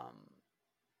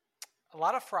a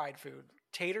lot of fried food.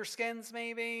 Tater skins,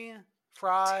 maybe.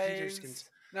 Fries. Tater skins.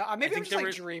 No, maybe I'm just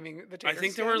like dreaming. The tater I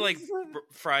think skins. there were like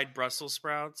fried Brussels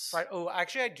sprouts. Oh,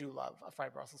 actually, I do love a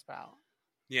fried Brussels sprout.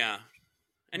 Yeah.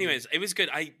 Anyways, it was good.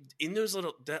 In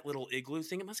that little igloo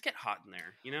thing, it must get hot in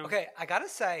there, you know? Okay, I gotta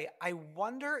say, I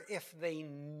wonder if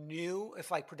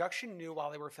like production knew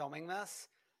while they were filming this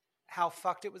how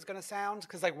fucked it was gonna sound.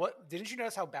 Because like, didn't you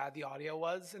notice how bad the audio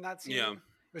was in that scene? Yeah.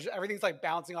 Everything's like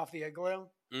bouncing off the igloo.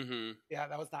 Mm-hmm. Yeah,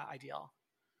 that was not ideal.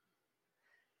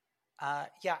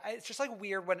 Yeah, it's just like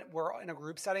weird when we're in a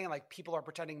group setting and like people are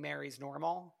pretending Mary's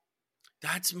normal.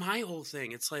 That's my whole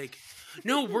thing. It's like,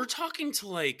 no, we're talking to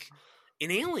like an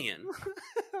alien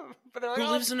but like, who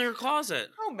lives in their closet.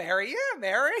 Oh, Mary. Yeah,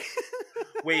 Mary.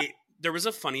 Wait, there was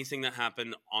a funny thing that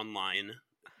happened online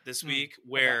this week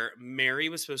where Mary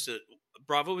was supposed to,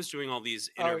 Bravo was doing all these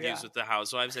interviews with the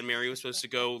housewives, and Mary was supposed to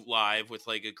go live with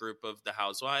like a group of the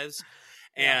housewives.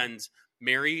 And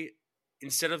Mary,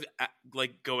 instead of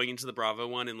like going into the Bravo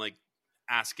one and like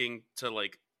asking to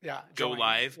like go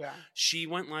live, she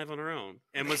went live on her own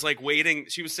and was like waiting.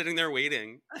 She was sitting there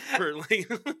waiting for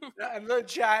like. And the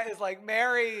chat is like,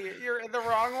 Mary, you're in the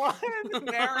wrong one.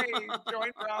 Mary,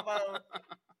 join Bravo.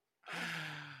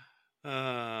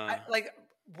 Like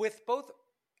with both,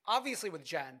 obviously with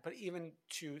Jen, but even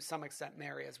to some extent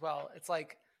Mary as well. It's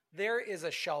like there is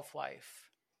a shelf life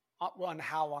on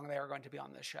how long they are going to be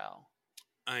on this show.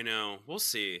 I know. We'll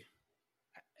see.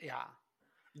 Yeah.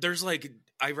 There's like,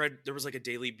 I read there was like a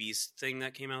Daily Beast thing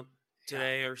that came out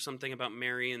today or something about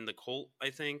Mary and the cult, I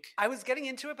think. I was getting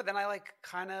into it, but then I like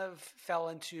kind of fell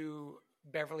into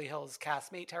Beverly Hills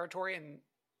castmate territory and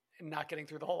not getting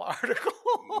through the whole article.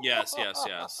 Yes. It's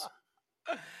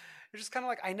just kind of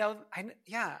like, I know.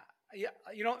 Yeah.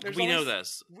 You know, we know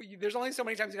this. There's only so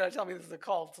many times you got to tell me this is a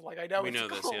cult. Like, I know we it's know a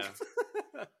cult. this,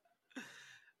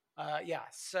 yeah.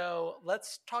 So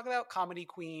let's talk about comedy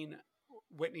queen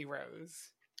Whitney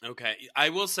Rose. Okay. I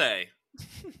will say,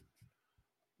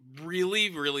 really,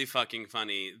 really fucking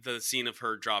funny, the scene of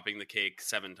her dropping the cake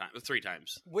 3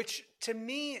 times. Which, to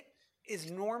me, is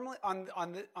normally, on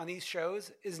these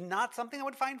shows, is not something I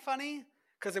would find funny,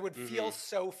 because it would feel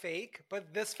so fake,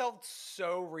 but this felt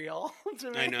so real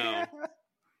to me. I know.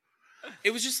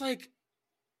 It was just like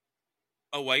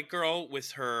a white girl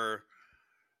with her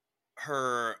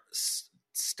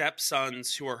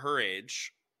stepsons who are her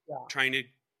age trying to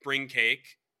bring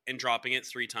cake and dropping it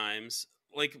 3 times.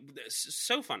 Like,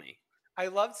 so funny. I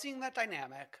loved seeing that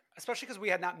dynamic, especially because we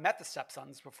had not met the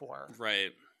stepsons before.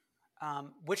 Right.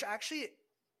 Which actually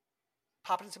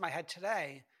popped into my head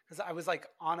today, because I was like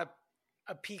on a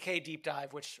PK deep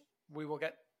dive, which we will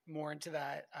get more into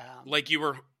that. Like you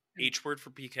were H-word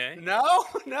for PK? No.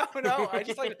 I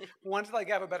just like wanted to like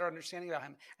have a better understanding about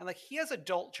him. And like he has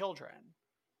adult children.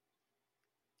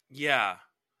 Yeah.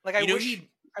 Like I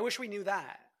wish we knew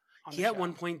that. He at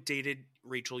one point dated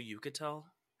Rachel Yucatel.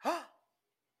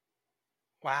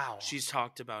 Wow. She's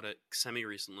talked about it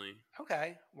semi-recently.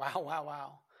 Okay.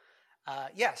 Wow.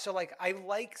 Yeah, so like I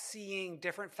like seeing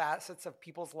different facets of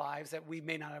people's lives that we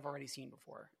may not have already seen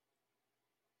before.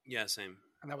 Yeah, same.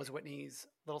 And that was Whitney's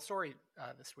little story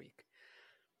this week.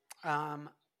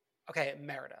 Okay,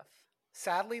 Meredith.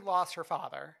 Sadly lost her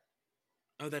father.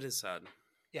 Oh, that is sad.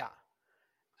 Yeah.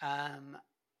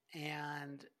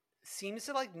 And seems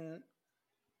to like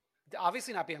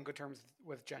obviously not be on good terms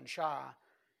with Jen Shah.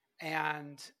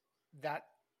 And that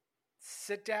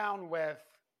sit down with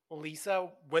Lisa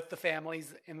with the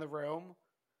families in the room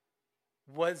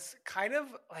was kind of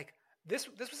like this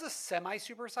was a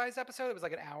semi-supersized episode. It was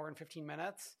like an hour and 15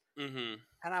 minutes. Mm-hmm.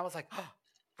 And I was like, oh,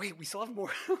 wait, we still have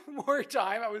more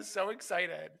time. I was so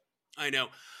excited. I know.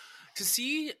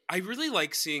 I really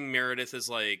like seeing Meredith as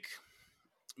like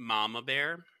Mama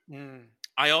Bear.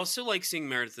 I also like seeing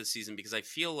Meredith this season because I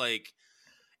feel like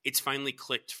it's finally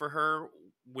clicked for her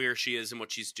where she is and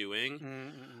what she's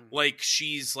doing. Like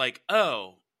she's like,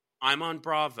 oh, I'm on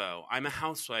Bravo. I'm a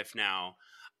housewife now.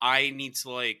 I need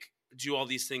to like do all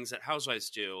these things that housewives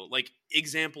do. Like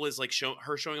example is like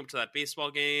her showing up to that baseball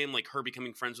game, like her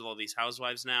becoming friends with all these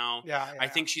housewives now. Yeah. I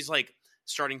think she's like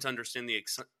starting to understand the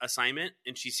assignment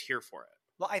and she's here for it.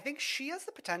 Well, I think she has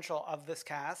the potential of this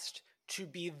cast to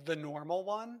be the normal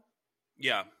one.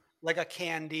 Yeah. Like a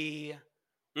Candy,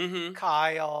 Mm-hmm.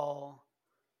 Kyle.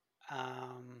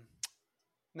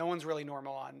 No one's really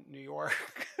normal on New York.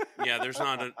 Yeah, there's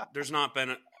not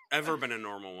ever been a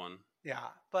normal one. Yeah,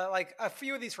 but like a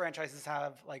few of these franchises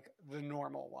have like the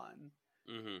normal one.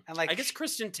 Mm-hmm. And like I guess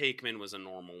Kristen Takeman was a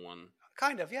normal one.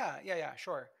 Kind of, yeah,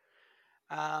 sure.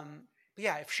 But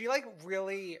yeah, if she like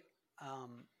really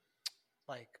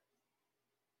like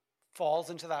falls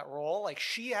into that role, like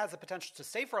she has the potential to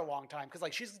stay for a long time because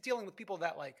like she's dealing with people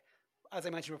that like, as I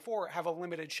mentioned before, have a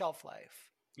limited shelf life.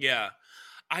 Yeah.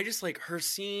 I just like her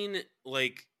scene,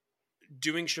 like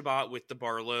doing Shabbat with the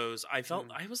Barlows. I felt,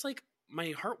 I was like,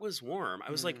 my heart was warm.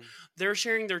 I was like, they're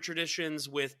sharing their traditions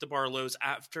with the Barlows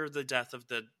after the death of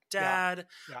the dad.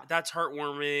 Yeah. That's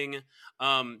heartwarming.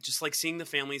 Just like seeing the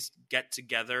families get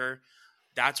together.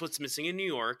 That's what's missing in New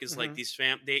York is like these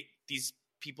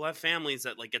people have families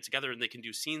that like get together and they can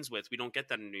do scenes with. We don't get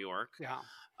that in New York. Yeah.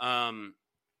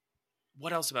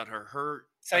 What else about her? Her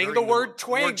saying the word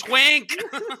twink. Twink.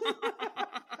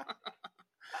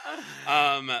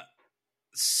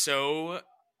 So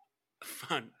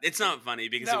fun. It's not funny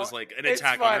because it was like an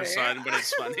attack on her son, but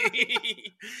it's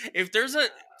funny. If there's a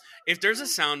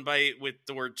soundbite with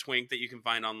the word twink that you can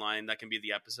find online, that can be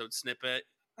the episode snippet.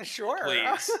 Sure.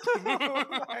 Please. Oh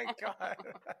my God.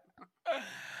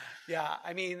 Yeah.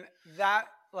 I mean, that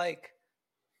like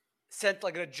sent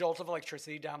like a jolt of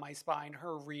electricity down my spine,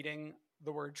 her reading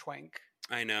the word twink.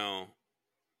 I know.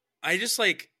 I just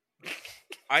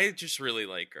really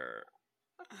like her.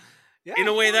 Yeah, in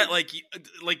a way that like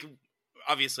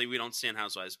obviously we don't stand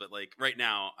Housewives, but like right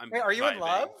now I'm. Wait, are you in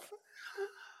love?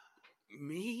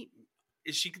 Me?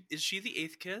 Is she the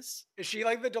eighth kiss? Is she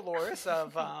like the Dolores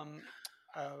of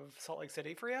Salt Lake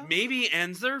City for you? Maybe,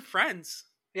 and they're friends.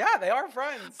 Yeah, they are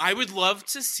friends. I would love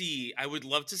to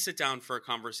sit down for a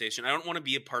conversation. I don't want to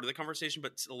be a part of the conversation,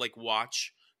 but to like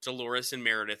watch Dolores and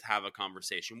Meredith have a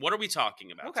conversation. What are we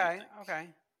talking about? Okay.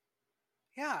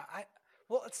 Yeah,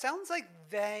 well, it sounds like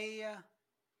they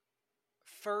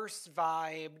first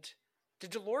vibed.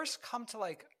 Did Dolores come to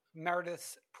like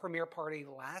Meredith's premiere party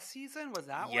last season? Was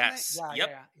that yes? One?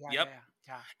 Yep. Yeah.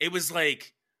 It was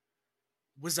like,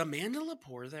 was Amanda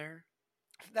Lepore there?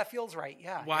 That feels right.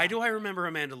 Yeah. Why do I remember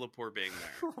Amanda Lepore being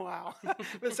there? Wow,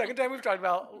 the second time we've talked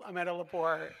about Amanda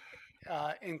Lepore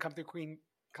in Come Through Queen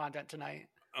content tonight.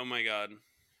 Oh my God.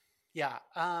 Yeah.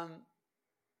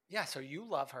 Yeah. So you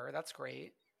love her. That's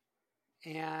great.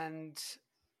 And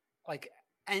like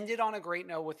ended on a great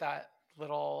note with that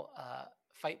little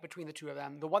fight between the two of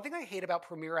them. The one thing I hate about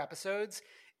premiere episodes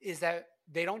is that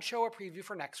they don't show a preview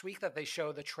for next week, that they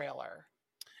show the trailer.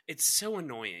 It's so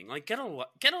annoying. Like, get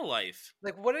a life.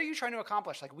 Like, what are you trying to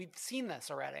accomplish? Like, we've seen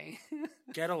this already.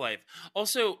 Get a life.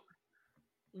 Also,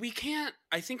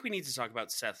 I think we need to talk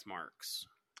about Seth Marks.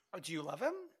 Oh, do you love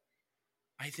him?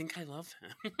 I think I love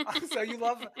him. So you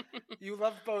love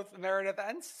both Meredith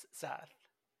and Seth.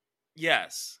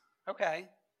 Yes. Okay.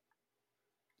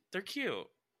 They're cute.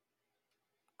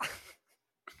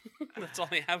 That's all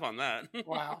I have on that.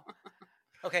 Wow.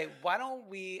 Okay, why don't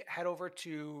we head over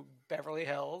to Beverly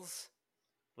Hills?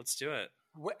 Let's do it.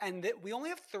 And we only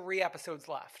have 3 episodes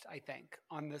left, I think,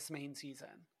 on this main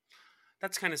season.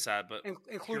 That's kind of sad, but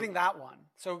including that one.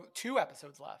 So 2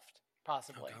 episodes left,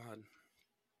 possibly. Oh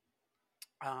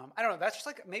God. I don't know. That's just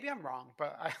like, maybe I'm wrong,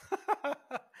 but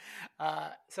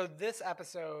so this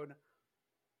episode,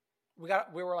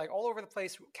 we were like all over the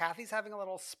place. Kathy's having a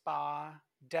little spa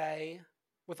day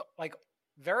with like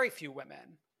very few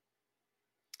women.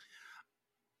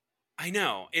 I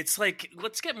know. It's like,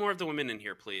 let's get more of the women in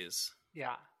here, please.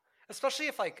 Yeah. Especially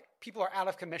if like people are out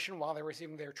of commission while they're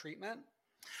receiving their treatment.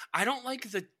 I don't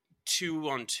like the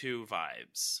 2-on-2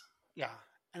 vibes. Yeah.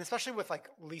 And especially with like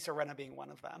Lisa Rinna being one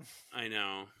of them. I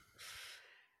know.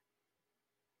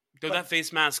 Though that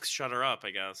face mask shut her up,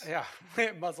 I guess. Yeah.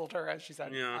 It muzzled her, as she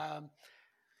said. Yeah.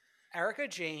 Erika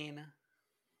Jayne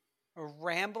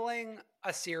rambling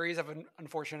a series of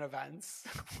unfortunate events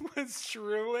was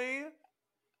truly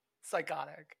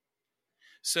psychotic.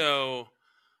 So,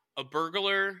 a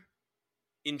burglar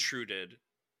intruded.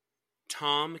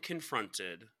 Tom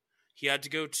confronted. He had to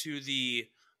go to the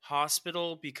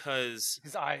hospital because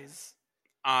His eyes,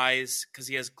 because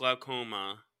he has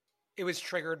glaucoma. it was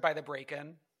triggered by the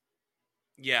break-in.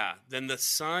 Yeah. Then the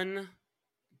son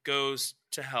goes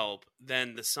to help.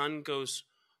 Then the son goes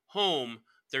home.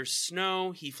 There's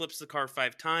snow. He flips the car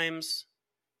 5 times.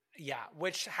 Yeah,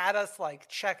 which had us like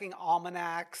checking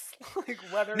almanacs, like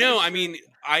weather. No, I mean,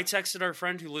 I texted our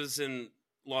friend who lives in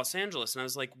Los Angeles, and I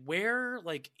was like, where,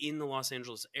 like, in the Los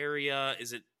Angeles area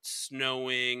is it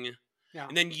snowing? Yeah.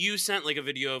 And then you sent, like, a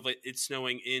video of, like, it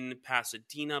snowing in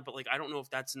Pasadena, but, like, I don't know if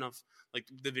that's enough. Like,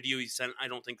 the video you sent, I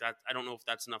don't know if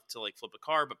that's enough to, like, flip a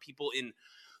car, but people in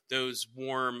those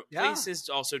warm places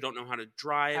also don't know how to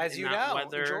drive as in you that know,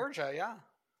 weather. in Georgia, yeah.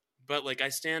 But, like, I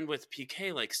stand with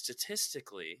PK, like,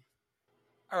 statistically.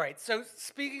 All right, so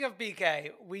speaking of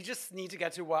BK, we just need to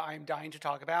get to what I'm dying to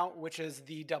talk about, which is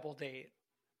the double date.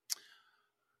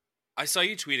 I saw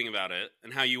you tweeting about it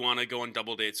and how you want to go on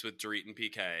double dates with Dorit and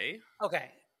PK.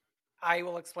 Okay, I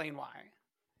will explain why.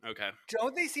 Okay.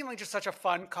 Don't they seem like just such a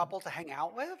fun couple to hang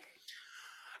out with?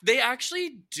 They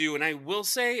actually do, and I will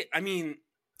say, I mean,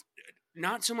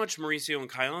 not so much Mauricio and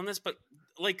Kyle on this, but,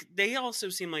 like, they also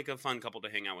seem like a fun couple to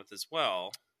hang out with as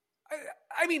well.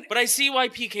 I mean... But I see why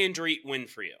PK and Dorit win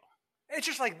for you. It's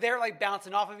just like they're like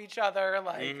bouncing off of each other.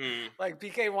 Like, like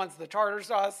PK wants the tartar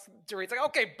sauce. Dorit's like,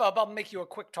 okay, bub, I'll make you a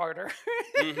quick tartar.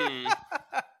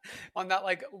 On that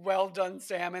like well done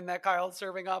salmon that Kyle's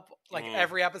serving up like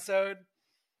every episode.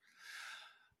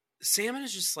 Salmon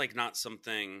is just like not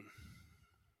something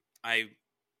I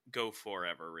go for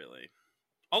ever, really.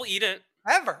 I'll eat it.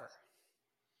 Ever.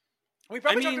 We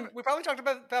probably talked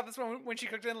about this when she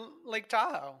cooked in Lake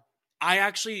Tahoe. I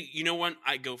actually, you know what?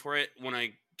 I go for it when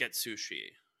I get sushi.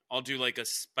 I'll do like a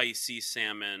spicy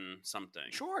salmon something.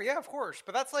 Sure, yeah, of course.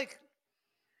 But that's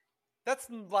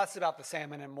less about the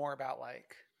salmon and more about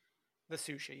like the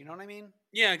sushi. You know what I mean?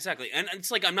 Yeah, exactly. And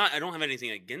it's like I don't have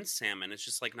anything against salmon. It's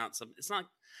just like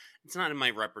it's not in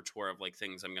my repertoire of like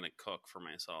things I'm gonna cook for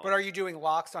myself. But are you doing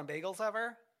lox on bagels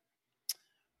ever?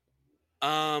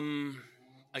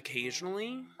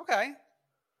 Occasionally. Okay.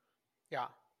 Yeah.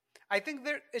 I think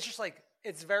it's just like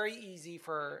it's very easy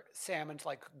for salmon to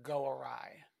like go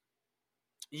awry.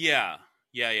 Yeah.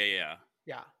 Yeah.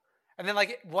 And then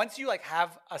like once you like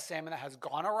have a salmon that has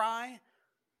gone awry,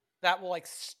 that will like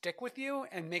stick with you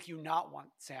and make you not want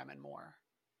salmon more.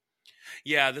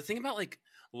 Yeah, the thing about like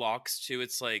lox too,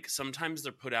 it's like sometimes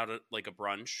they're put out at like a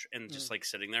brunch and just like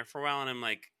sitting there for a while, and I'm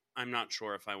like, I'm not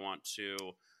sure if I want to.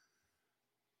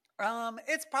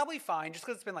 It's probably fine just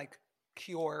because it's been like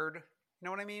cured. You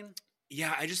know what I mean?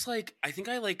 Yeah, I think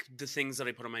I like the things that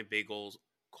I put on my bagels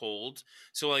cold.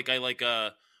 So like I like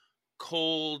a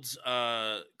cold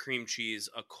cream cheese,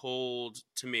 a cold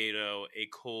tomato, a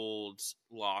cold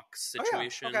lox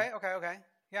situation. Oh, yeah. Okay.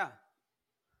 Yeah.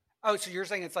 Oh, so you're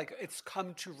saying it's like it's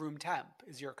come to room temp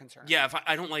is your concern? Yeah, if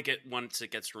I don't like it once it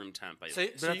gets room temp. So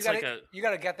you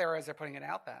got to get there as they're putting it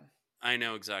out then. I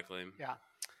know exactly. Yeah.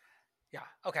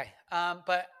 Okay.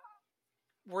 But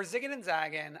we're zigging and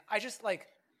zagging.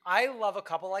 I love a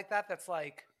couple like that. That's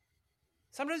like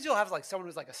sometimes you'll have like someone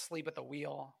who's like asleep at the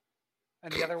wheel,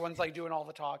 and the other one's like doing all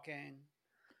the talking.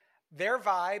 Their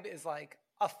vibe is like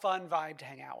a fun vibe to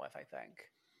hang out with, I think.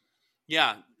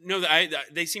 Yeah. No,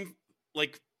 they seem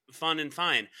like fun and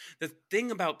fine. The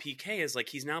thing about PK is like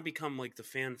he's now become like the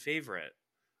fan favorite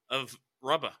of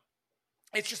Rubba.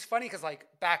 It's just funny because like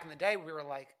back in the day we were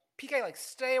like, PK, like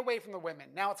stay away from the women.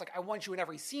 Now it's like I want you in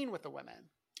every scene with the women.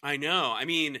 I know. I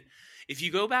mean, if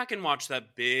you go back and watch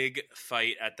that big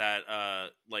fight at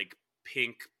that like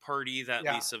pink party that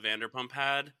Lisa Vanderpump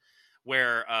had,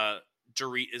 where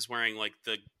Dorit is wearing like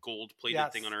the gold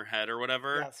plated thing on her head or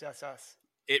whatever. Yes.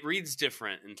 It reads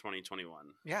different in 2021.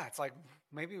 Yeah, it's like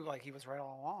maybe like he was right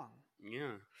all along.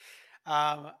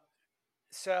 Yeah.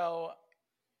 So,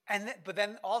 but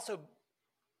then also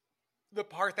the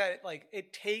part that like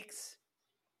it takes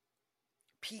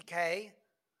PK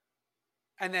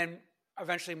and then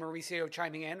eventually Mauricio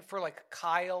chiming in for like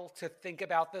Kyle to think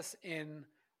about this in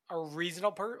a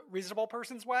reasonable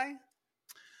person's way.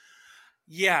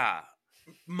 Yeah.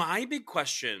 My big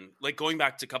question, like going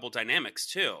back to couple dynamics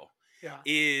too,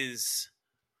 is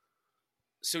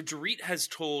so Dorit has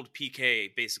told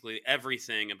PK basically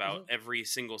everything about every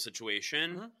single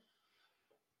situation.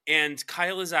 And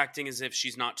Kyle is acting as if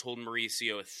she's not told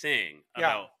Mauricio a thing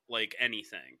about like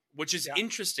anything, which is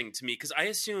interesting to me because I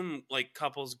assume like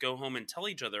couples go home and tell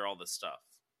each other all this stuff.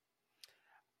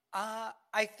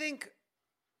 I think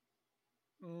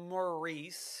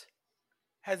Maurice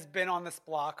has been on this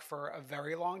block for a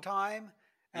very long time.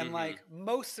 And like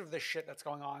most of the shit that's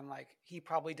going on, like he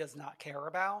probably does not care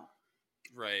about.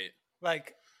 Right.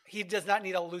 Like he does not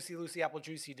need a Lucy Apple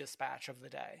Juicy dispatch of the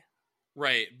day.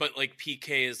 Right. But like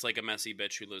PK is like a messy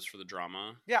bitch who lives for the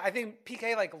drama. Yeah. I think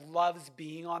PK like loves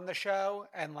being on the show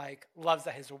and like loves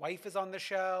that his wife is on the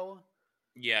show.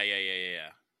 Yeah.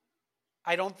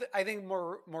 I think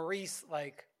Maurice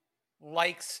like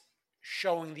likes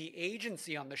showing the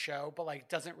agency on the show, but like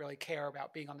doesn't really care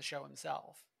about being on the show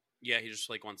himself. Yeah, he just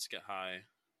like wants to get high.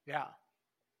 Yeah.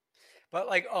 But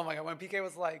like, oh my God, when PK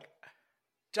was like,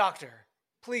 "Doctor,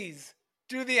 please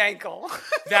do the ankle."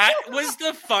 That was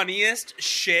the funniest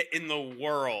shit in the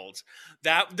world.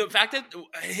 That the fact that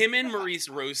him and Maurice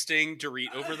roasting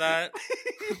Dorit over that.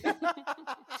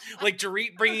 Like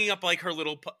Dorit bringing up like her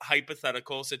little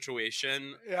hypothetical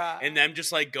situation. Yeah. And them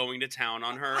just like going to town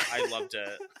on her. I loved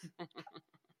it.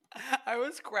 I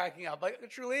was cracking up. Like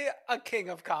truly a king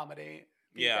of comedy.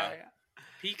 PK. Yeah.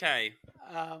 PK.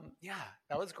 Yeah,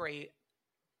 that was great.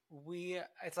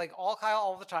 It's like all Kyle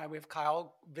all the time. We have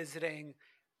Kyle visiting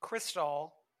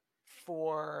Crystal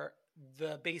for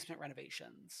the basement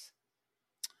renovations.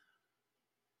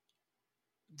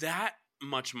 That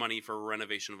much money for a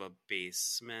renovation of a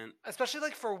basement. Especially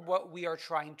like for what we are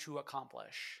trying to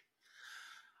accomplish.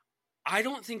 I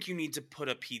don't think you need to put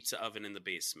a pizza oven in the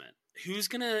basement. Who's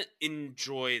going to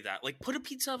enjoy that? Like, put a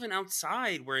pizza oven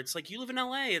outside where it's like, you live in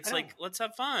LA. It's like, let's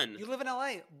have fun. You live in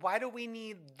LA. Why do we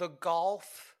need the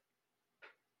golf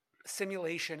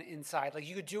simulation inside? Like,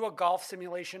 you could do a golf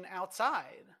simulation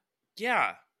outside.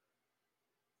 Yeah.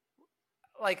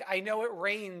 Like, I know it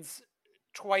rains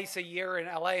twice a year in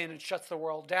LA and it shuts the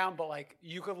world down, but like,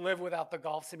 you could live without the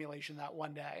golf simulation that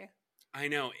one day. I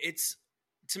know.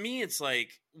 To me, it's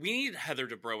like we need Heather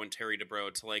Dubrow and Terry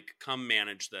Dubrow to like come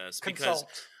manage this because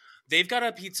they've got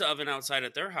a pizza oven outside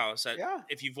at their house.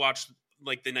 If you've watched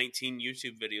like the 19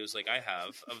 YouTube videos like I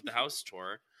have of the house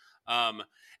tour,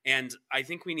 and I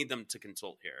think we need them to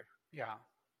consult here. Yeah,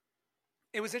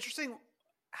 it was interesting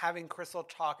having Crystal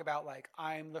talk about like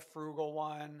I'm the frugal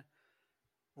one.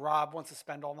 Rob wants to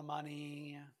spend all the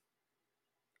money.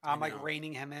 I'm like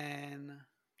reining him in.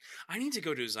 I need to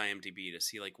go to his IMDb to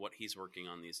see like what he's working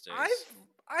on these days.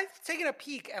 I've taken a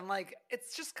peek and like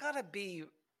it's just gotta be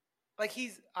like he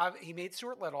made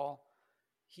Stuart Little,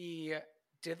 he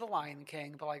did The Lion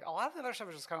King, but like a lot of the other stuff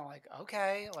was just kind of like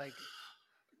okay, like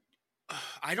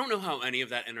I don't know how any of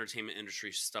that entertainment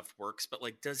industry stuff works, but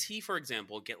like does he, for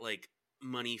example, get like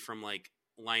money from like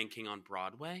Lion King on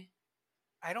Broadway?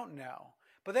 I don't know.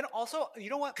 But then also, you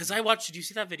know what? Because did you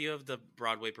see that video of the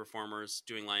Broadway performers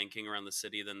doing Lion King around the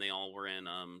city? Then they all were in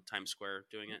Times Square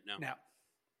doing it? No.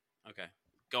 Okay.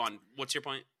 Go on. What's your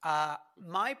point?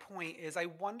 My point is I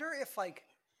wonder if like,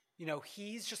 you know,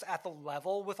 he's just at the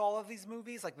level with all of these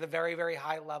movies, like the very, very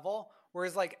high level.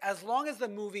 Whereas like, as long as the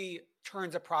movie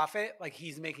turns a profit, like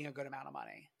he's making a good amount of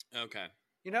money. Okay.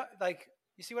 You know, like,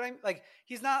 you see what I mean? Like,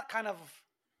 he's not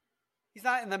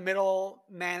in the middle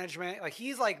management. Like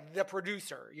he's like the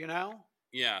producer, you know?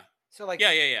 Yeah. So like,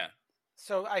 yeah.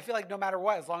 So I feel like no matter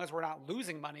what, as long as we're not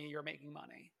losing money, you're making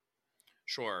money.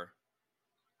 Sure.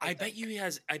 I bet he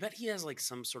has like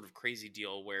some sort of crazy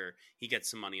deal where he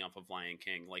gets some money off of Lion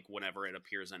King, like whenever it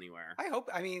appears anywhere. I hope.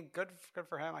 I mean, good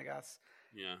for him, I guess.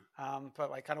 Yeah.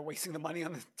 But like kind of wasting the money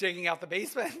on digging out the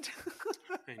basement.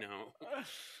 I know.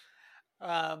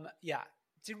 Yeah.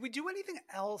 Did we do anything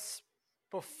else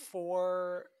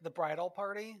before the bridal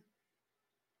party?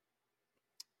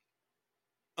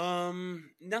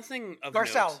 Nothing of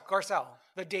Garcelle, note. Garcelle,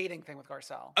 the dating thing with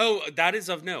Garcelle. Oh, that is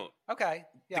of note. Okay.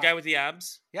 Yeah. The guy with the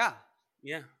abs? Yeah.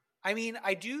 Yeah. I mean,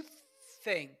 I do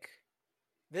think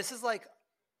this is like,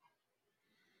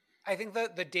 I think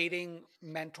the dating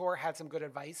mentor had some good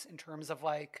advice in terms of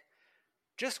like,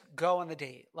 just go on the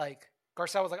date. Like,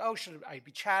 Garcelle was like, oh, should I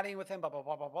be chatting with him? Blah, blah,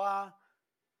 blah, blah, blah.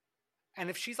 And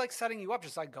if she's like setting you up,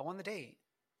 just like go on the date.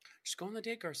 Just go on the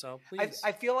date, Garcelle, please.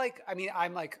 I feel like, I mean,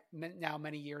 I'm like now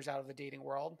many years out of the dating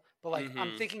world, but like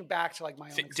I'm thinking back to like my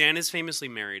own. Dan is famously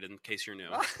married, in case you're new.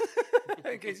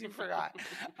 In case you forgot.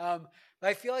 But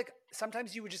I feel like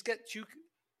sometimes you would just get too,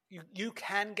 you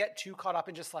can get too caught up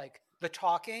in just like the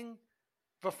talking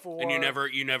before. And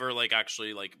you never like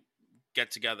actually like get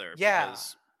together. Yeah.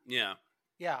 Because, yeah.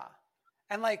 Yeah.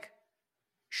 And like,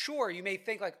 sure, you may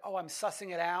think like, oh, I'm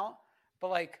sussing it out, but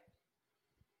like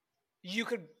you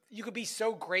could be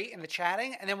so great in the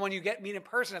chatting, and then when you meet in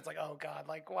person, it's like, oh God,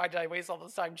 like why did I waste all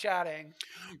this time chatting?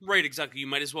 Right, exactly. You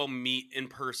might as well meet in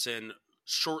person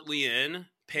shortly in,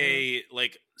 pay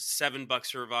like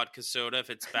 $7 for a vodka soda. If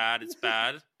it's bad, it's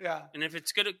bad. Yeah. And if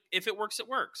it's good, if it works, it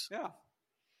works. Yeah.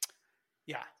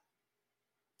 Yeah.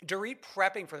 Dorit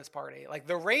prepping for this party. Like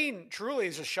the rain truly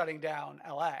is just shutting down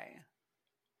LA.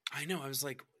 I know. I was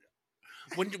like,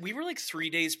 when we were like 3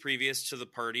 days previous to the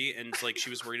party and like she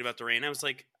was worried about the rain, I was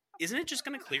like, isn't it just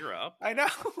going to clear up? I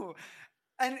know.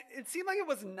 And it seemed like it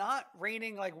was not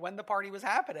raining like when the party was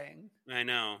happening. I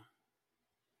know.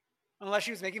 Unless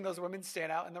she was making those women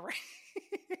stand out in the rain.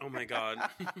 Oh my God.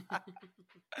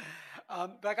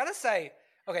 But I gotta say,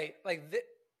 okay, like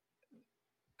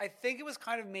I think it was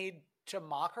kind of made to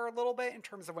mock her a little bit in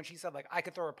terms of when she said like, I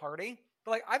could throw a party.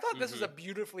 But like, I thought this was a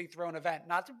beautifully thrown event,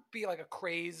 not to be like a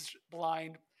crazed,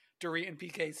 blind Dorit and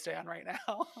PK stan right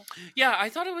now. Yeah, I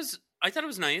thought it was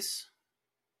nice.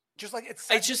 Just like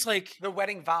it's just like the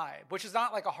wedding vibe, which is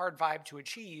not like a hard vibe to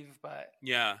achieve, but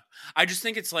yeah, I just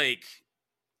think it's like,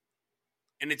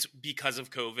 and it's because of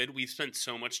COVID, we've spent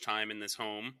so much time in this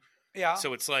home. Yeah.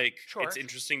 So it's like, sure. It's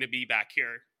interesting to be back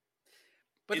here.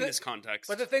 But in this context.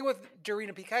 But the thing with Dorit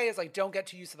and PK is like, don't get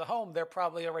too used to the home. They're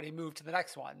probably already moved to the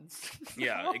next ones.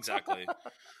 Yeah, exactly.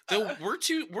 Though we're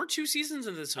two seasons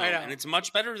in this home, and it's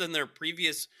much better than their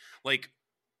previous like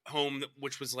home,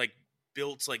 which was like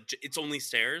built like it's only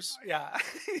stairs. Yeah,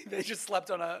 they just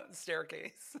slept on a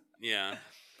staircase. Yeah.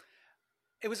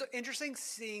 It was interesting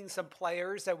seeing some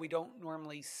players that we don't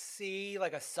normally see,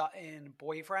 like a Sutton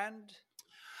boyfriend.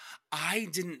 I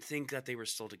didn't think that they were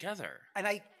still together. And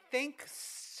I think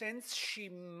since she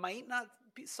might not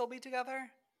still be together.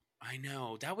 I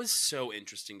know. That was so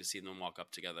interesting to see them walk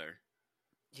up together.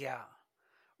 Yeah.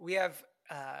 We have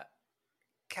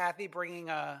Kathy bringing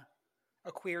a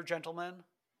queer gentleman.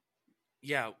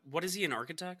 Yeah. What is he, an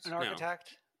architect? An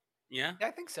architect? No. Yeah? Yeah,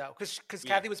 I think so. Because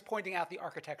Kathy was pointing out the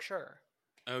architecture.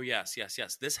 Oh, yes.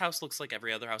 This house looks like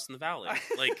every other house in the valley.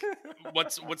 Like,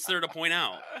 what's there to point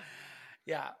out?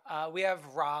 Yeah. We have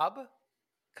Rob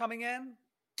coming in.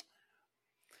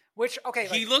 Which, okay.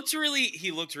 He looked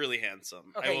really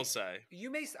handsome, okay, I will say.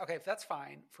 Okay, that's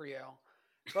fine for you.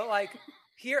 But like,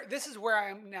 here, this is where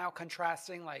I'm now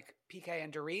contrasting like PK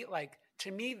and Dorit. Like,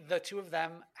 to me, the two of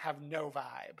them have no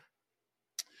vibe.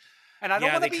 And I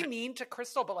don't want to be mean to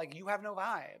Crystal, but like, you have no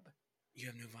vibe. You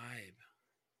have no vibe.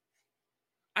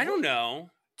 I don't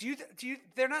know. Do you?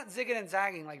 They're not zigging and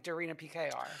zagging like Dorit and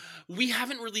PK are. We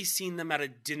haven't really seen them at a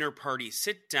dinner party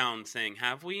sit down thing,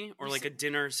 have we? Or like a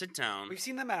dinner sit down. We've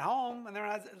seen them at home, and they're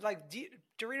not like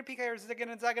Dorit and PK are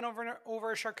zigging and zagging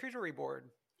over a charcuterie board.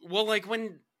 Well, like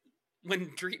when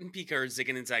Dorit and PK are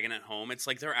zigging and zagging at home, it's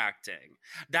like they're acting.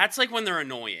 That's like when they're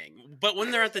annoying. But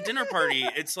when they're at the dinner party,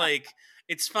 it's like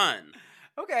it's fun.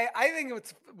 Okay, I think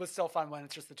it was still fun when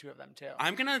it's just the two of them too.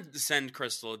 I'm gonna send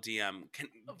Crystal a DM.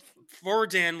 For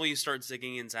Dan, will you start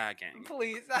zigging and zagging?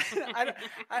 Please,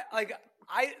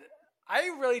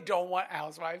 I really don't want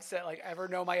housewives to like ever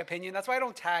know my opinion. That's why I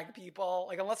don't tag people.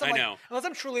 Like unless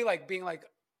I'm truly like being like,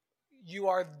 you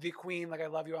are the queen. Like I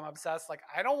love you. I'm obsessed. Like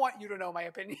I don't want you to know my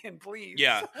opinion. Please.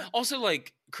 Yeah. Also,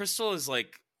 like Crystal is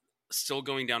like still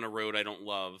going down a road I don't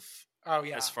love. Oh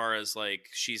yeah. As far as like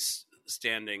she's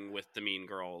standing with the mean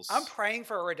girls. I'm praying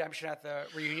for a redemption at the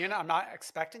reunion. I'm not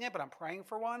expecting it, but I'm praying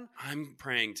for one. I'm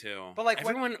praying too. But like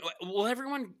everyone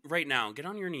right now, get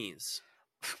on your knees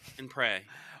and pray.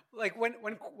 Like when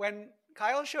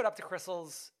Kyle showed up to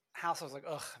Crystal's house, I was like,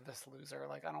 ugh, this loser.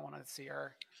 Like I don't want to see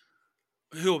her.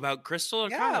 Who, about Crystal or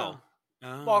Kyle?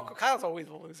 Oh. Well, Kyle's always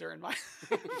the loser in my.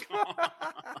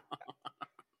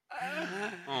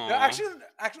 No, actually,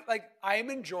 like I'm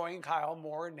enjoying Kyle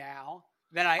more now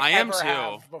than I ever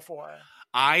have before.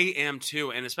 I am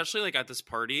too, and especially like at this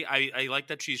party, I like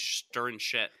that she's stirring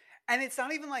shit. And it's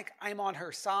not even like I'm on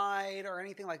her side or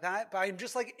anything like that, but I'm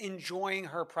just like enjoying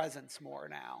her presence more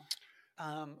now.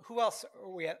 Who else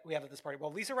we have at this party?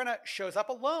 Well, Lisa Rinna shows up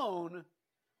alone,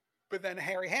 but then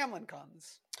Harry Hamlin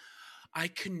comes. I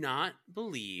could not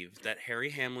believe that Harry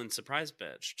Hamlin surprise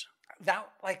bitched. That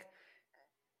like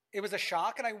it was a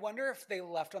shock, and I wonder if they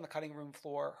left on the cutting room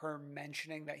floor her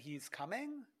mentioning that he's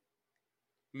coming.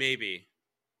 Maybe.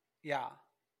 Yeah.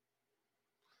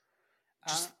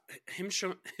 Just him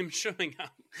showing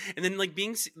up, and then like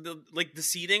being the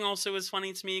seating also is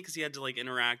funny to me because he had to like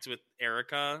interact with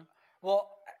Erica. Well,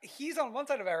 he's on one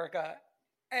side of Erica,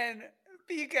 and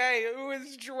PK, who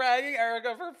is dragging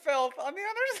Erica for filth, on the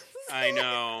other side. I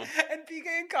know. And PK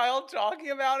and Kyle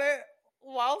talking about it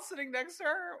while sitting next to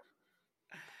her.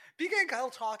 PK and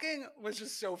Kyle talking was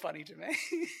just so funny to me.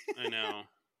 I know.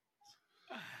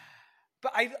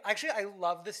 But I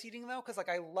love the seating though, because like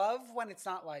I love when it's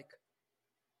not like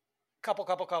couple.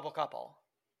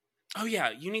 Oh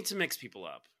yeah, you need to mix people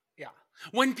up. Yeah.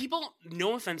 When people,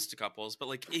 no offense to couples, but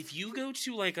like if you go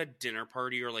to like a dinner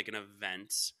party or like an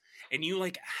event and you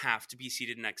like have to be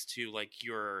seated next to like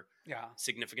your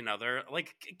significant other,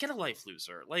 like get a life,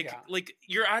 loser. Like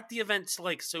you're at the event to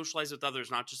like socialize with others,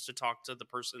 not just to talk to the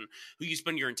person who you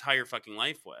spend your entire fucking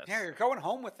life with. Yeah, you're going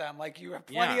home with them. Like you have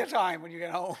plenty of time when you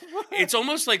get home. It's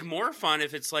almost like more fun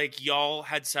if it's like y'all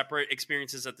had separate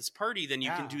experiences at this party, then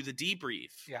you can do the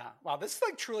debrief. Yeah. Wow, this is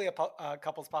like truly a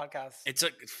couples podcast. It's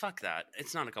fuck that.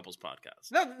 It's not a couples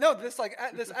podcast. No, this like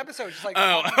this episode is just like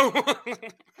oh.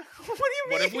 What do you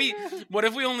mean? What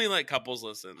if we only let couples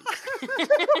listen?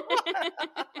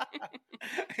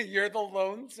 You're the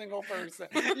lone single person.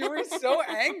 You were so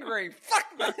angry. Fuck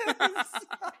this.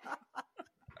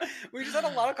 We just had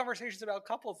a lot of conversations about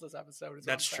couples this episode.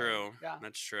 That's true. Yeah.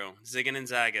 That's true. Zigging and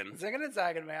zagging. Zigging and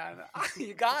zagging, man.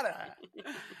 You gotta.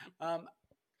 I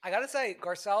gotta say,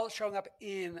 Garcelle showing up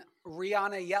in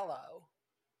Rihanna yellow.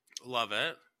 Love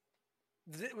it.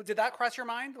 Did that cross your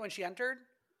mind when she entered?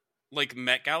 Like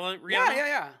Met Gala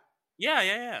Rihanna?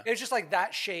 Yeah. It's just like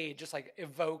that shade just like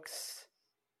evokes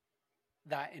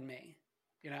that in me,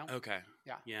 you know? Okay.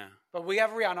 Yeah. But we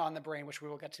have Rihanna on the brain, which we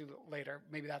will get to later.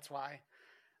 Maybe that's why.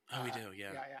 Oh, we do,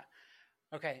 yeah. Yeah.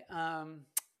 Okay. I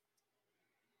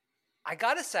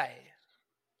gotta say,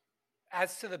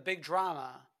 as to the big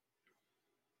drama,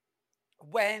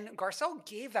 when Garcelle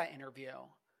gave that interview,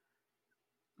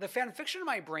 the fan fiction in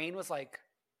my brain was like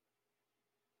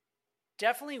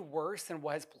definitely worse than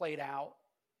what has played out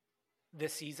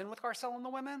this season with Garcelle and the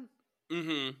women.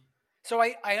 Mm-hmm. So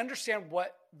I understand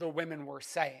what the women were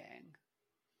saying.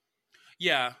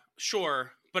 Yeah,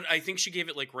 sure. But I think she gave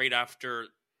it like right after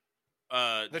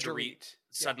The Dorit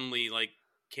suddenly like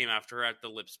came after her at the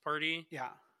Lips party. Yeah.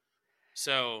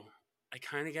 So I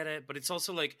kind of get it, but it's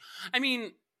also like, I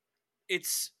mean,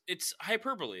 it's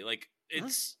hyperbole. Like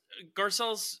it's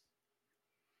Garcelle's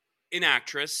an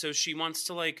actress, so she wants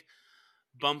to like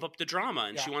bump up the drama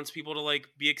and she wants people to like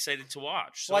be excited to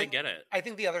watch. So I get it. I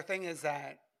think the other thing is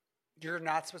that you're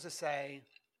not supposed to say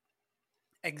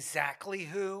exactly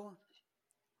who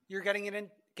you're getting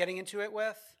into it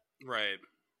with. Right.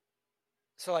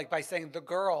 So like by saying the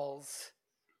girls,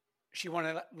 she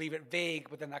wanted to leave it vague,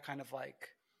 but then that kind of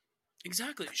like.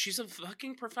 Exactly. She's a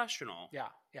fucking professional. Yeah.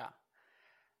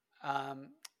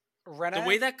 Rinna, the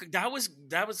way that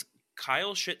was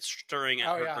Kyle shit stirring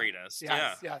at her greatest.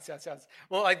 Yes.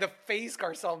 Well, like the face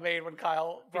Garcelle made when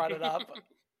Kyle brought it up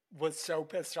was so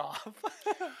pissed off.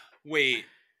 Wait.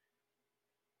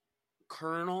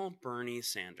 Colonel Bernie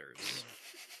Sanders.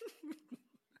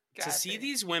 To see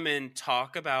these women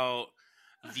talk about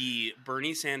the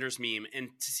Bernie Sanders meme and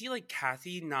to see like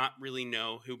Kathy not really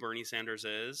know who Bernie Sanders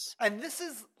is. And this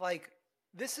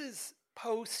is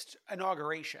post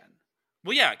inauguration.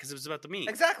 Well, yeah, because it was about the meme.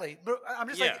 Exactly. But I'm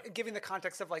just like giving the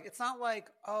context of like, it's not like,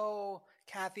 oh,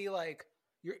 Kathy, like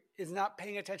is not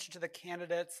paying attention to the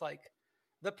candidates. Like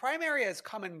the primary has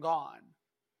come and gone.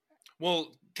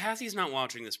 Well, Kathy's not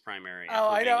watching this primary. Oh,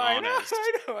 I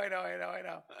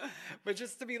know. But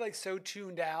just to be like so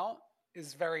tuned out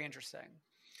is very interesting.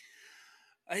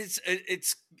 It's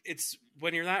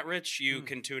when you're that rich, you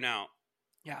can tune out.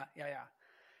 Yeah.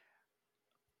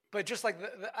 But just like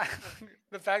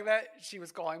the fact that she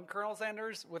was calling Colonel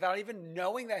Sanders without even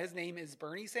knowing that his name is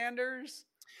Bernie Sanders.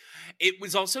 It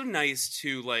was also nice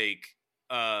to like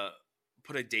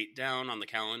put a date down on the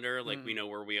calendar, like we know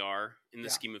where we are in the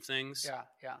scheme of things.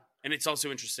 Yeah. And it's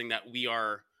also interesting that we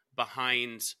are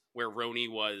behind where Roni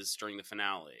was during the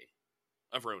finale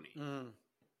of Roni.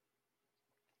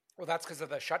 Well, that's because of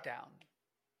the shutdown.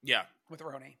 Yeah. With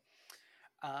Roni.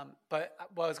 But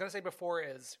what I was going to say before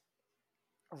is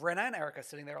Rinna and Erica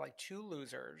sitting there like two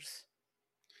losers.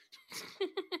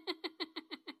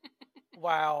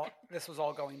 While this was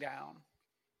all going down.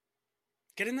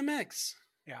 Get in the mix.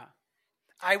 Yeah.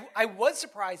 I was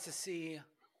surprised to see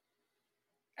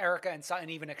Erica and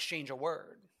Sutton even exchange a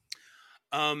word.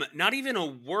 Not even a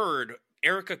word.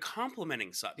 Erica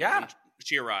complimenting Sutton. Yeah.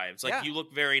 she arrives. Like, Yeah. you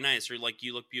look very nice, or like,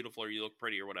 you look beautiful, or you look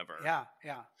pretty, or whatever. Yeah.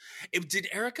 Did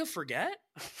Erica forget?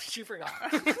 She forgot.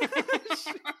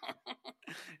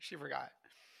 She forgot.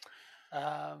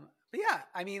 But yeah,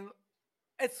 I mean,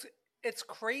 it's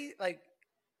crazy. Like,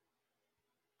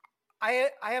 I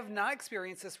have not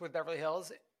experienced this with Beverly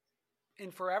Hills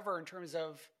in forever in terms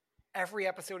of every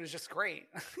episode is just great,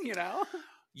 you know?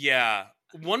 Yeah.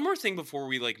 One more thing before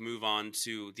we like move on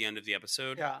to the end of the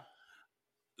episode. Yeah.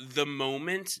 The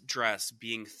moment dress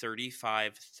being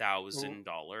 $35,000.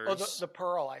 Oh, the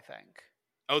pearl, I think.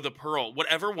 Oh, the pearl.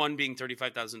 Whatever one being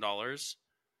 $35,000.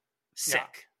 Sick.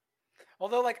 Yeah.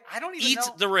 Although, like, I don't even Eat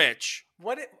know the rich.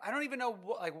 I don't even know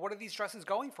what are these dresses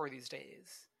going for these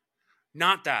days.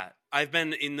 Not that. I've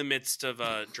been in the midst of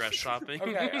dress shopping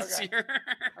this year.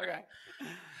 Okay.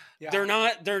 Yeah. They're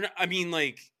not, I mean,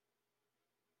 like,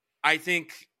 I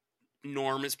think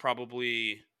norm is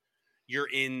probably, you're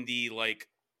in the, like,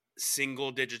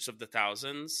 single digits of the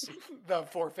thousands. The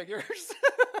four figures.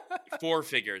 4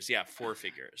 figures. Yeah, 4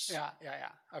 figures. Yeah.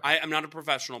 Okay. I'm not a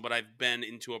professional, but I've been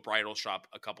into a bridal shop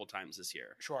a couple times this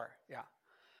year. Sure. Yeah.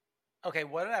 Okay.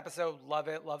 What an episode. Love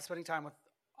it. Love spending time with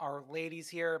our ladies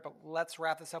here. But let's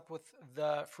wrap this up with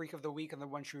the Freak of the Week and the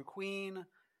One True Queen.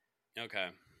 Okay.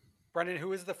 Brendan,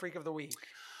 who is the Freak of the Week?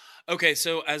 Okay,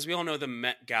 so as we all know, the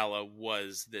Met Gala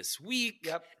was this week.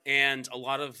 Yep. And a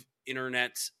lot of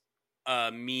internet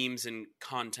memes and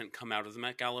content come out of the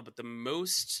Met Gala, but the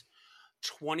most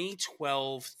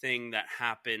 2012 thing that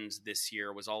happened this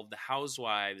year was all of the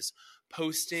housewives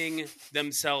posting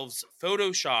themselves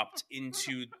photoshopped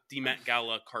into the Met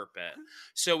Gala carpet.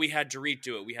 So we had Dorit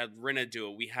do it. We had Rinna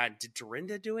do it. Did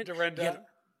Dorinda do it? Dorinda.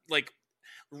 Like,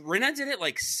 Rinna did it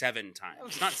like 7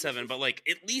 times. Not 7, but like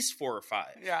at least 4 or 5.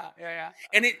 Yeah.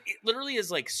 And it literally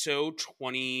is like so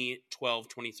 2012,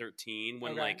 2013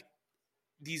 when like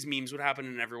these memes would happen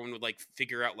and everyone would like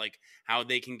figure out like how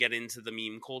they can get into the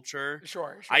meme culture.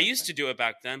 Sure. I used to do it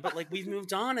back then, but like we've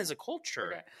moved on as a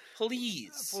culture. Okay.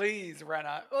 Please,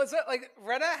 Rinna. Well, is it like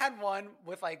Rinna had one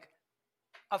with like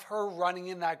of her running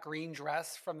in that green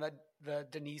dress from the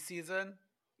Denise season?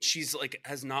 She's like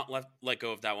has not let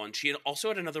go of that one. She had also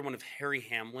had another one of Harry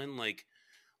Hamlin like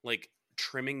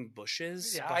trimming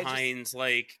bushes behind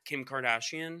like Kim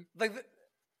Kardashian. Like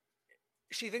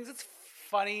she thinks it's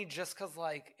funny just because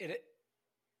like it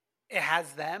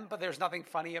has them, but there's nothing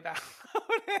funny about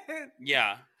it.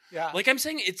 Yeah. Like I'm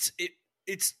saying, it's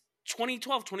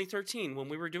 2012, 2013 when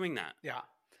we were doing that. Yeah.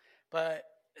 But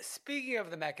speaking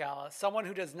of the Met Gala, someone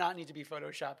who does not need to be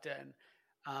photoshopped in,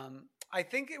 I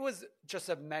think it was just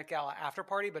a Met Gala after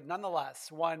party, but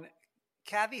nonetheless,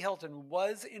 Kathy Hilton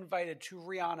was invited to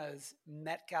Rihanna's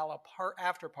Met Gala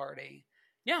after party.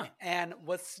 Yeah. And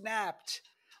was snapped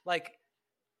like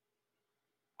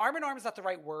arm in arm is not the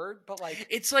right word, but like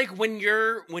it's like when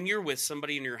you're with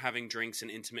somebody and you're having drinks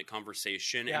and intimate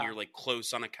conversation and you're like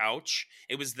close on a couch.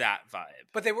 It was that vibe.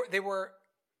 But they were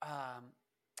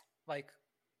like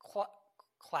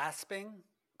clasping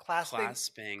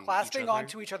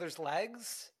onto each other's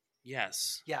legs.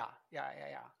 Yes. Yeah.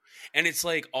 And it's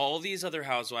like all these other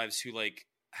housewives who like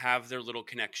have their little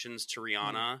connections to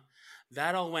Rihanna.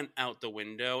 That all went out the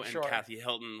window, and Kathy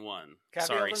Hilton won.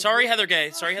 Sorry, Heather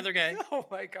Gay. Sorry, Heather Gay. Oh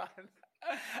my God.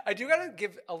 I do gotta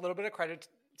give a little bit of credit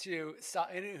to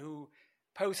Sutton, who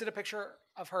posted a picture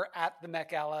of her at the Met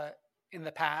Gala in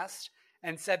the past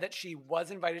and said that she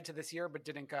was invited to this year but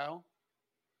didn't go.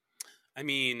 I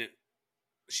mean,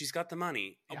 she's got the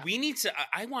money. Yeah. We need to.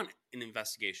 I want an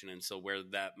investigation into where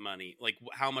that money, like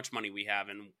how much money we have,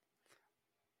 and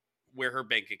where her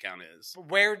bank account is.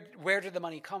 Where did the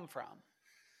money come from?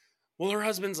 Well, her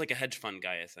husband's like a hedge fund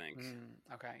guy, I think.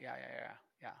 Okay.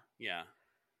 Yeah.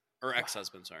 Or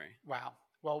ex-husband, sorry. Wow.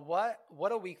 Well,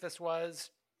 what a week this was.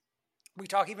 We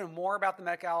talk even more about the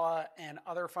Met Gala and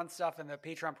other fun stuff in the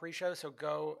Patreon pre-show, so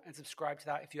go and subscribe to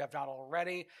that if you have not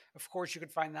already. Of course, you can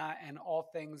find that and all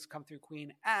things Come Through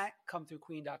Queen at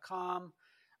comethroughqueen.com,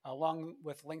 along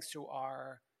with links to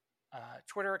our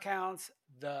Twitter accounts,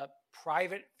 the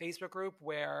private Facebook group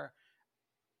where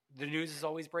the news is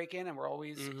always breaking and we're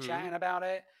always chatting about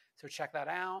it. So check that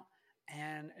out.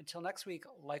 And until next week,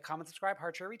 like, comment, subscribe,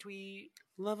 heart, share, retweet.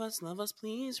 Love us,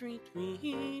 please retweet.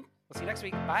 We'll see you next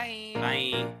week. Bye.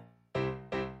 Bye.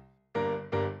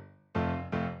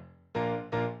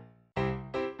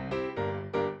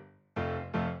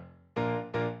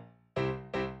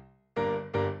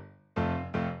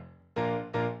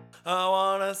 I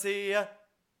wanna see ya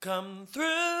come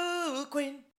through,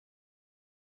 Queen.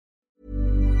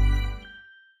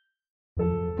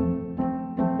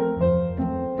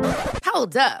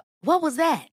 Hold up. What was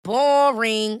that?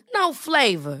 Boring. No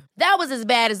flavor. That was as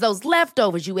bad as those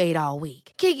leftovers you ate all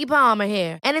week. Keke Palmer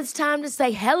here, and it's time to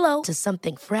say hello to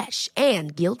something fresh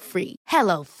and guilt-free.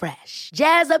 Hello Fresh.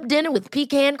 Jazz up dinner with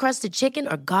pecan-crusted chicken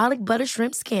or garlic butter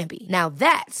shrimp scampi. Now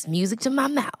that's music to my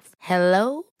mouth.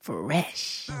 Hello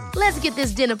Fresh. Let's get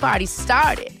this dinner party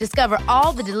started. Discover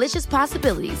all the delicious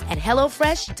possibilities at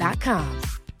hellofresh.com.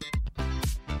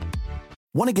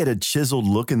 Want to get a chiseled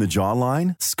look in the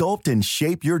jawline? Sculpt and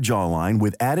shape your jawline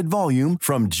with added volume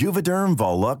from Juvederm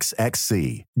Volux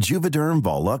XC. Juvederm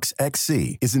Volux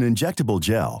XC is an injectable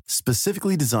gel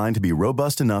specifically designed to be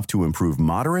robust enough to improve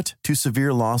moderate to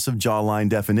severe loss of jawline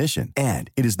definition.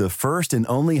 And it is the first and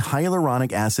only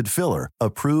hyaluronic acid filler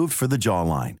approved for the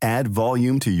jawline. Add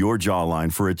volume to your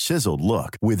jawline for a chiseled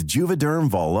look with Juvederm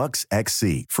Volux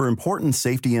XC. For important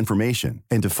safety information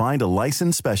and to find a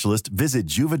licensed specialist, visit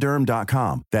Juvederm.com.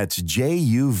 That's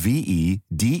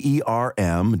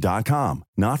Juvederm.com.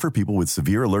 Not for people with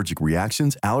severe allergic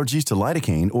reactions, allergies to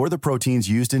lidocaine, or the proteins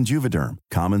used in Juvederm.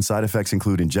 Common side effects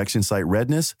include injection site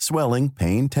redness, swelling,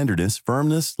 pain, tenderness,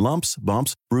 firmness, lumps,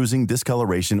 bumps, bruising,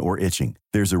 discoloration, or itching.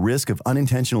 There's a risk of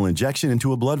unintentional injection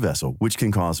into a blood vessel, which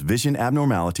can cause vision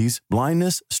abnormalities,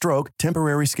 blindness, stroke,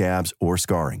 temporary scabs, or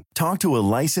scarring. Talk to a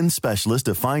licensed specialist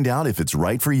to find out if it's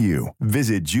right for you.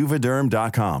 Visit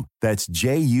Juvederm.com. That's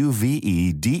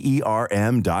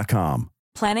Juvederm.com.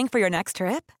 Planning for your next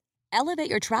trip? Elevate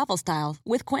your travel style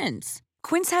with Quince.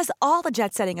 Quince has all the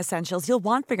jet-setting essentials you'll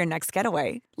want for your next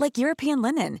getaway, like European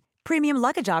linen, premium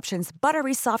luggage options,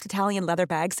 buttery soft Italian leather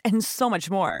bags, and so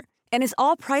much more. And is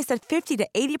all priced at 50 to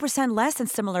 80% less than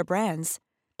similar brands.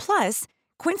 Plus,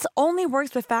 Quince only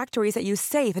works with factories that use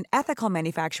safe and ethical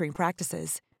manufacturing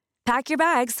practices. Pack your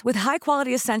bags with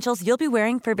high-quality essentials you'll be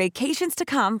wearing for vacations to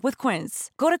come with Quince.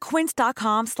 Go to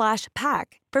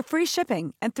quince.com/pack for free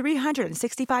shipping and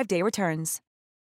 365-day returns.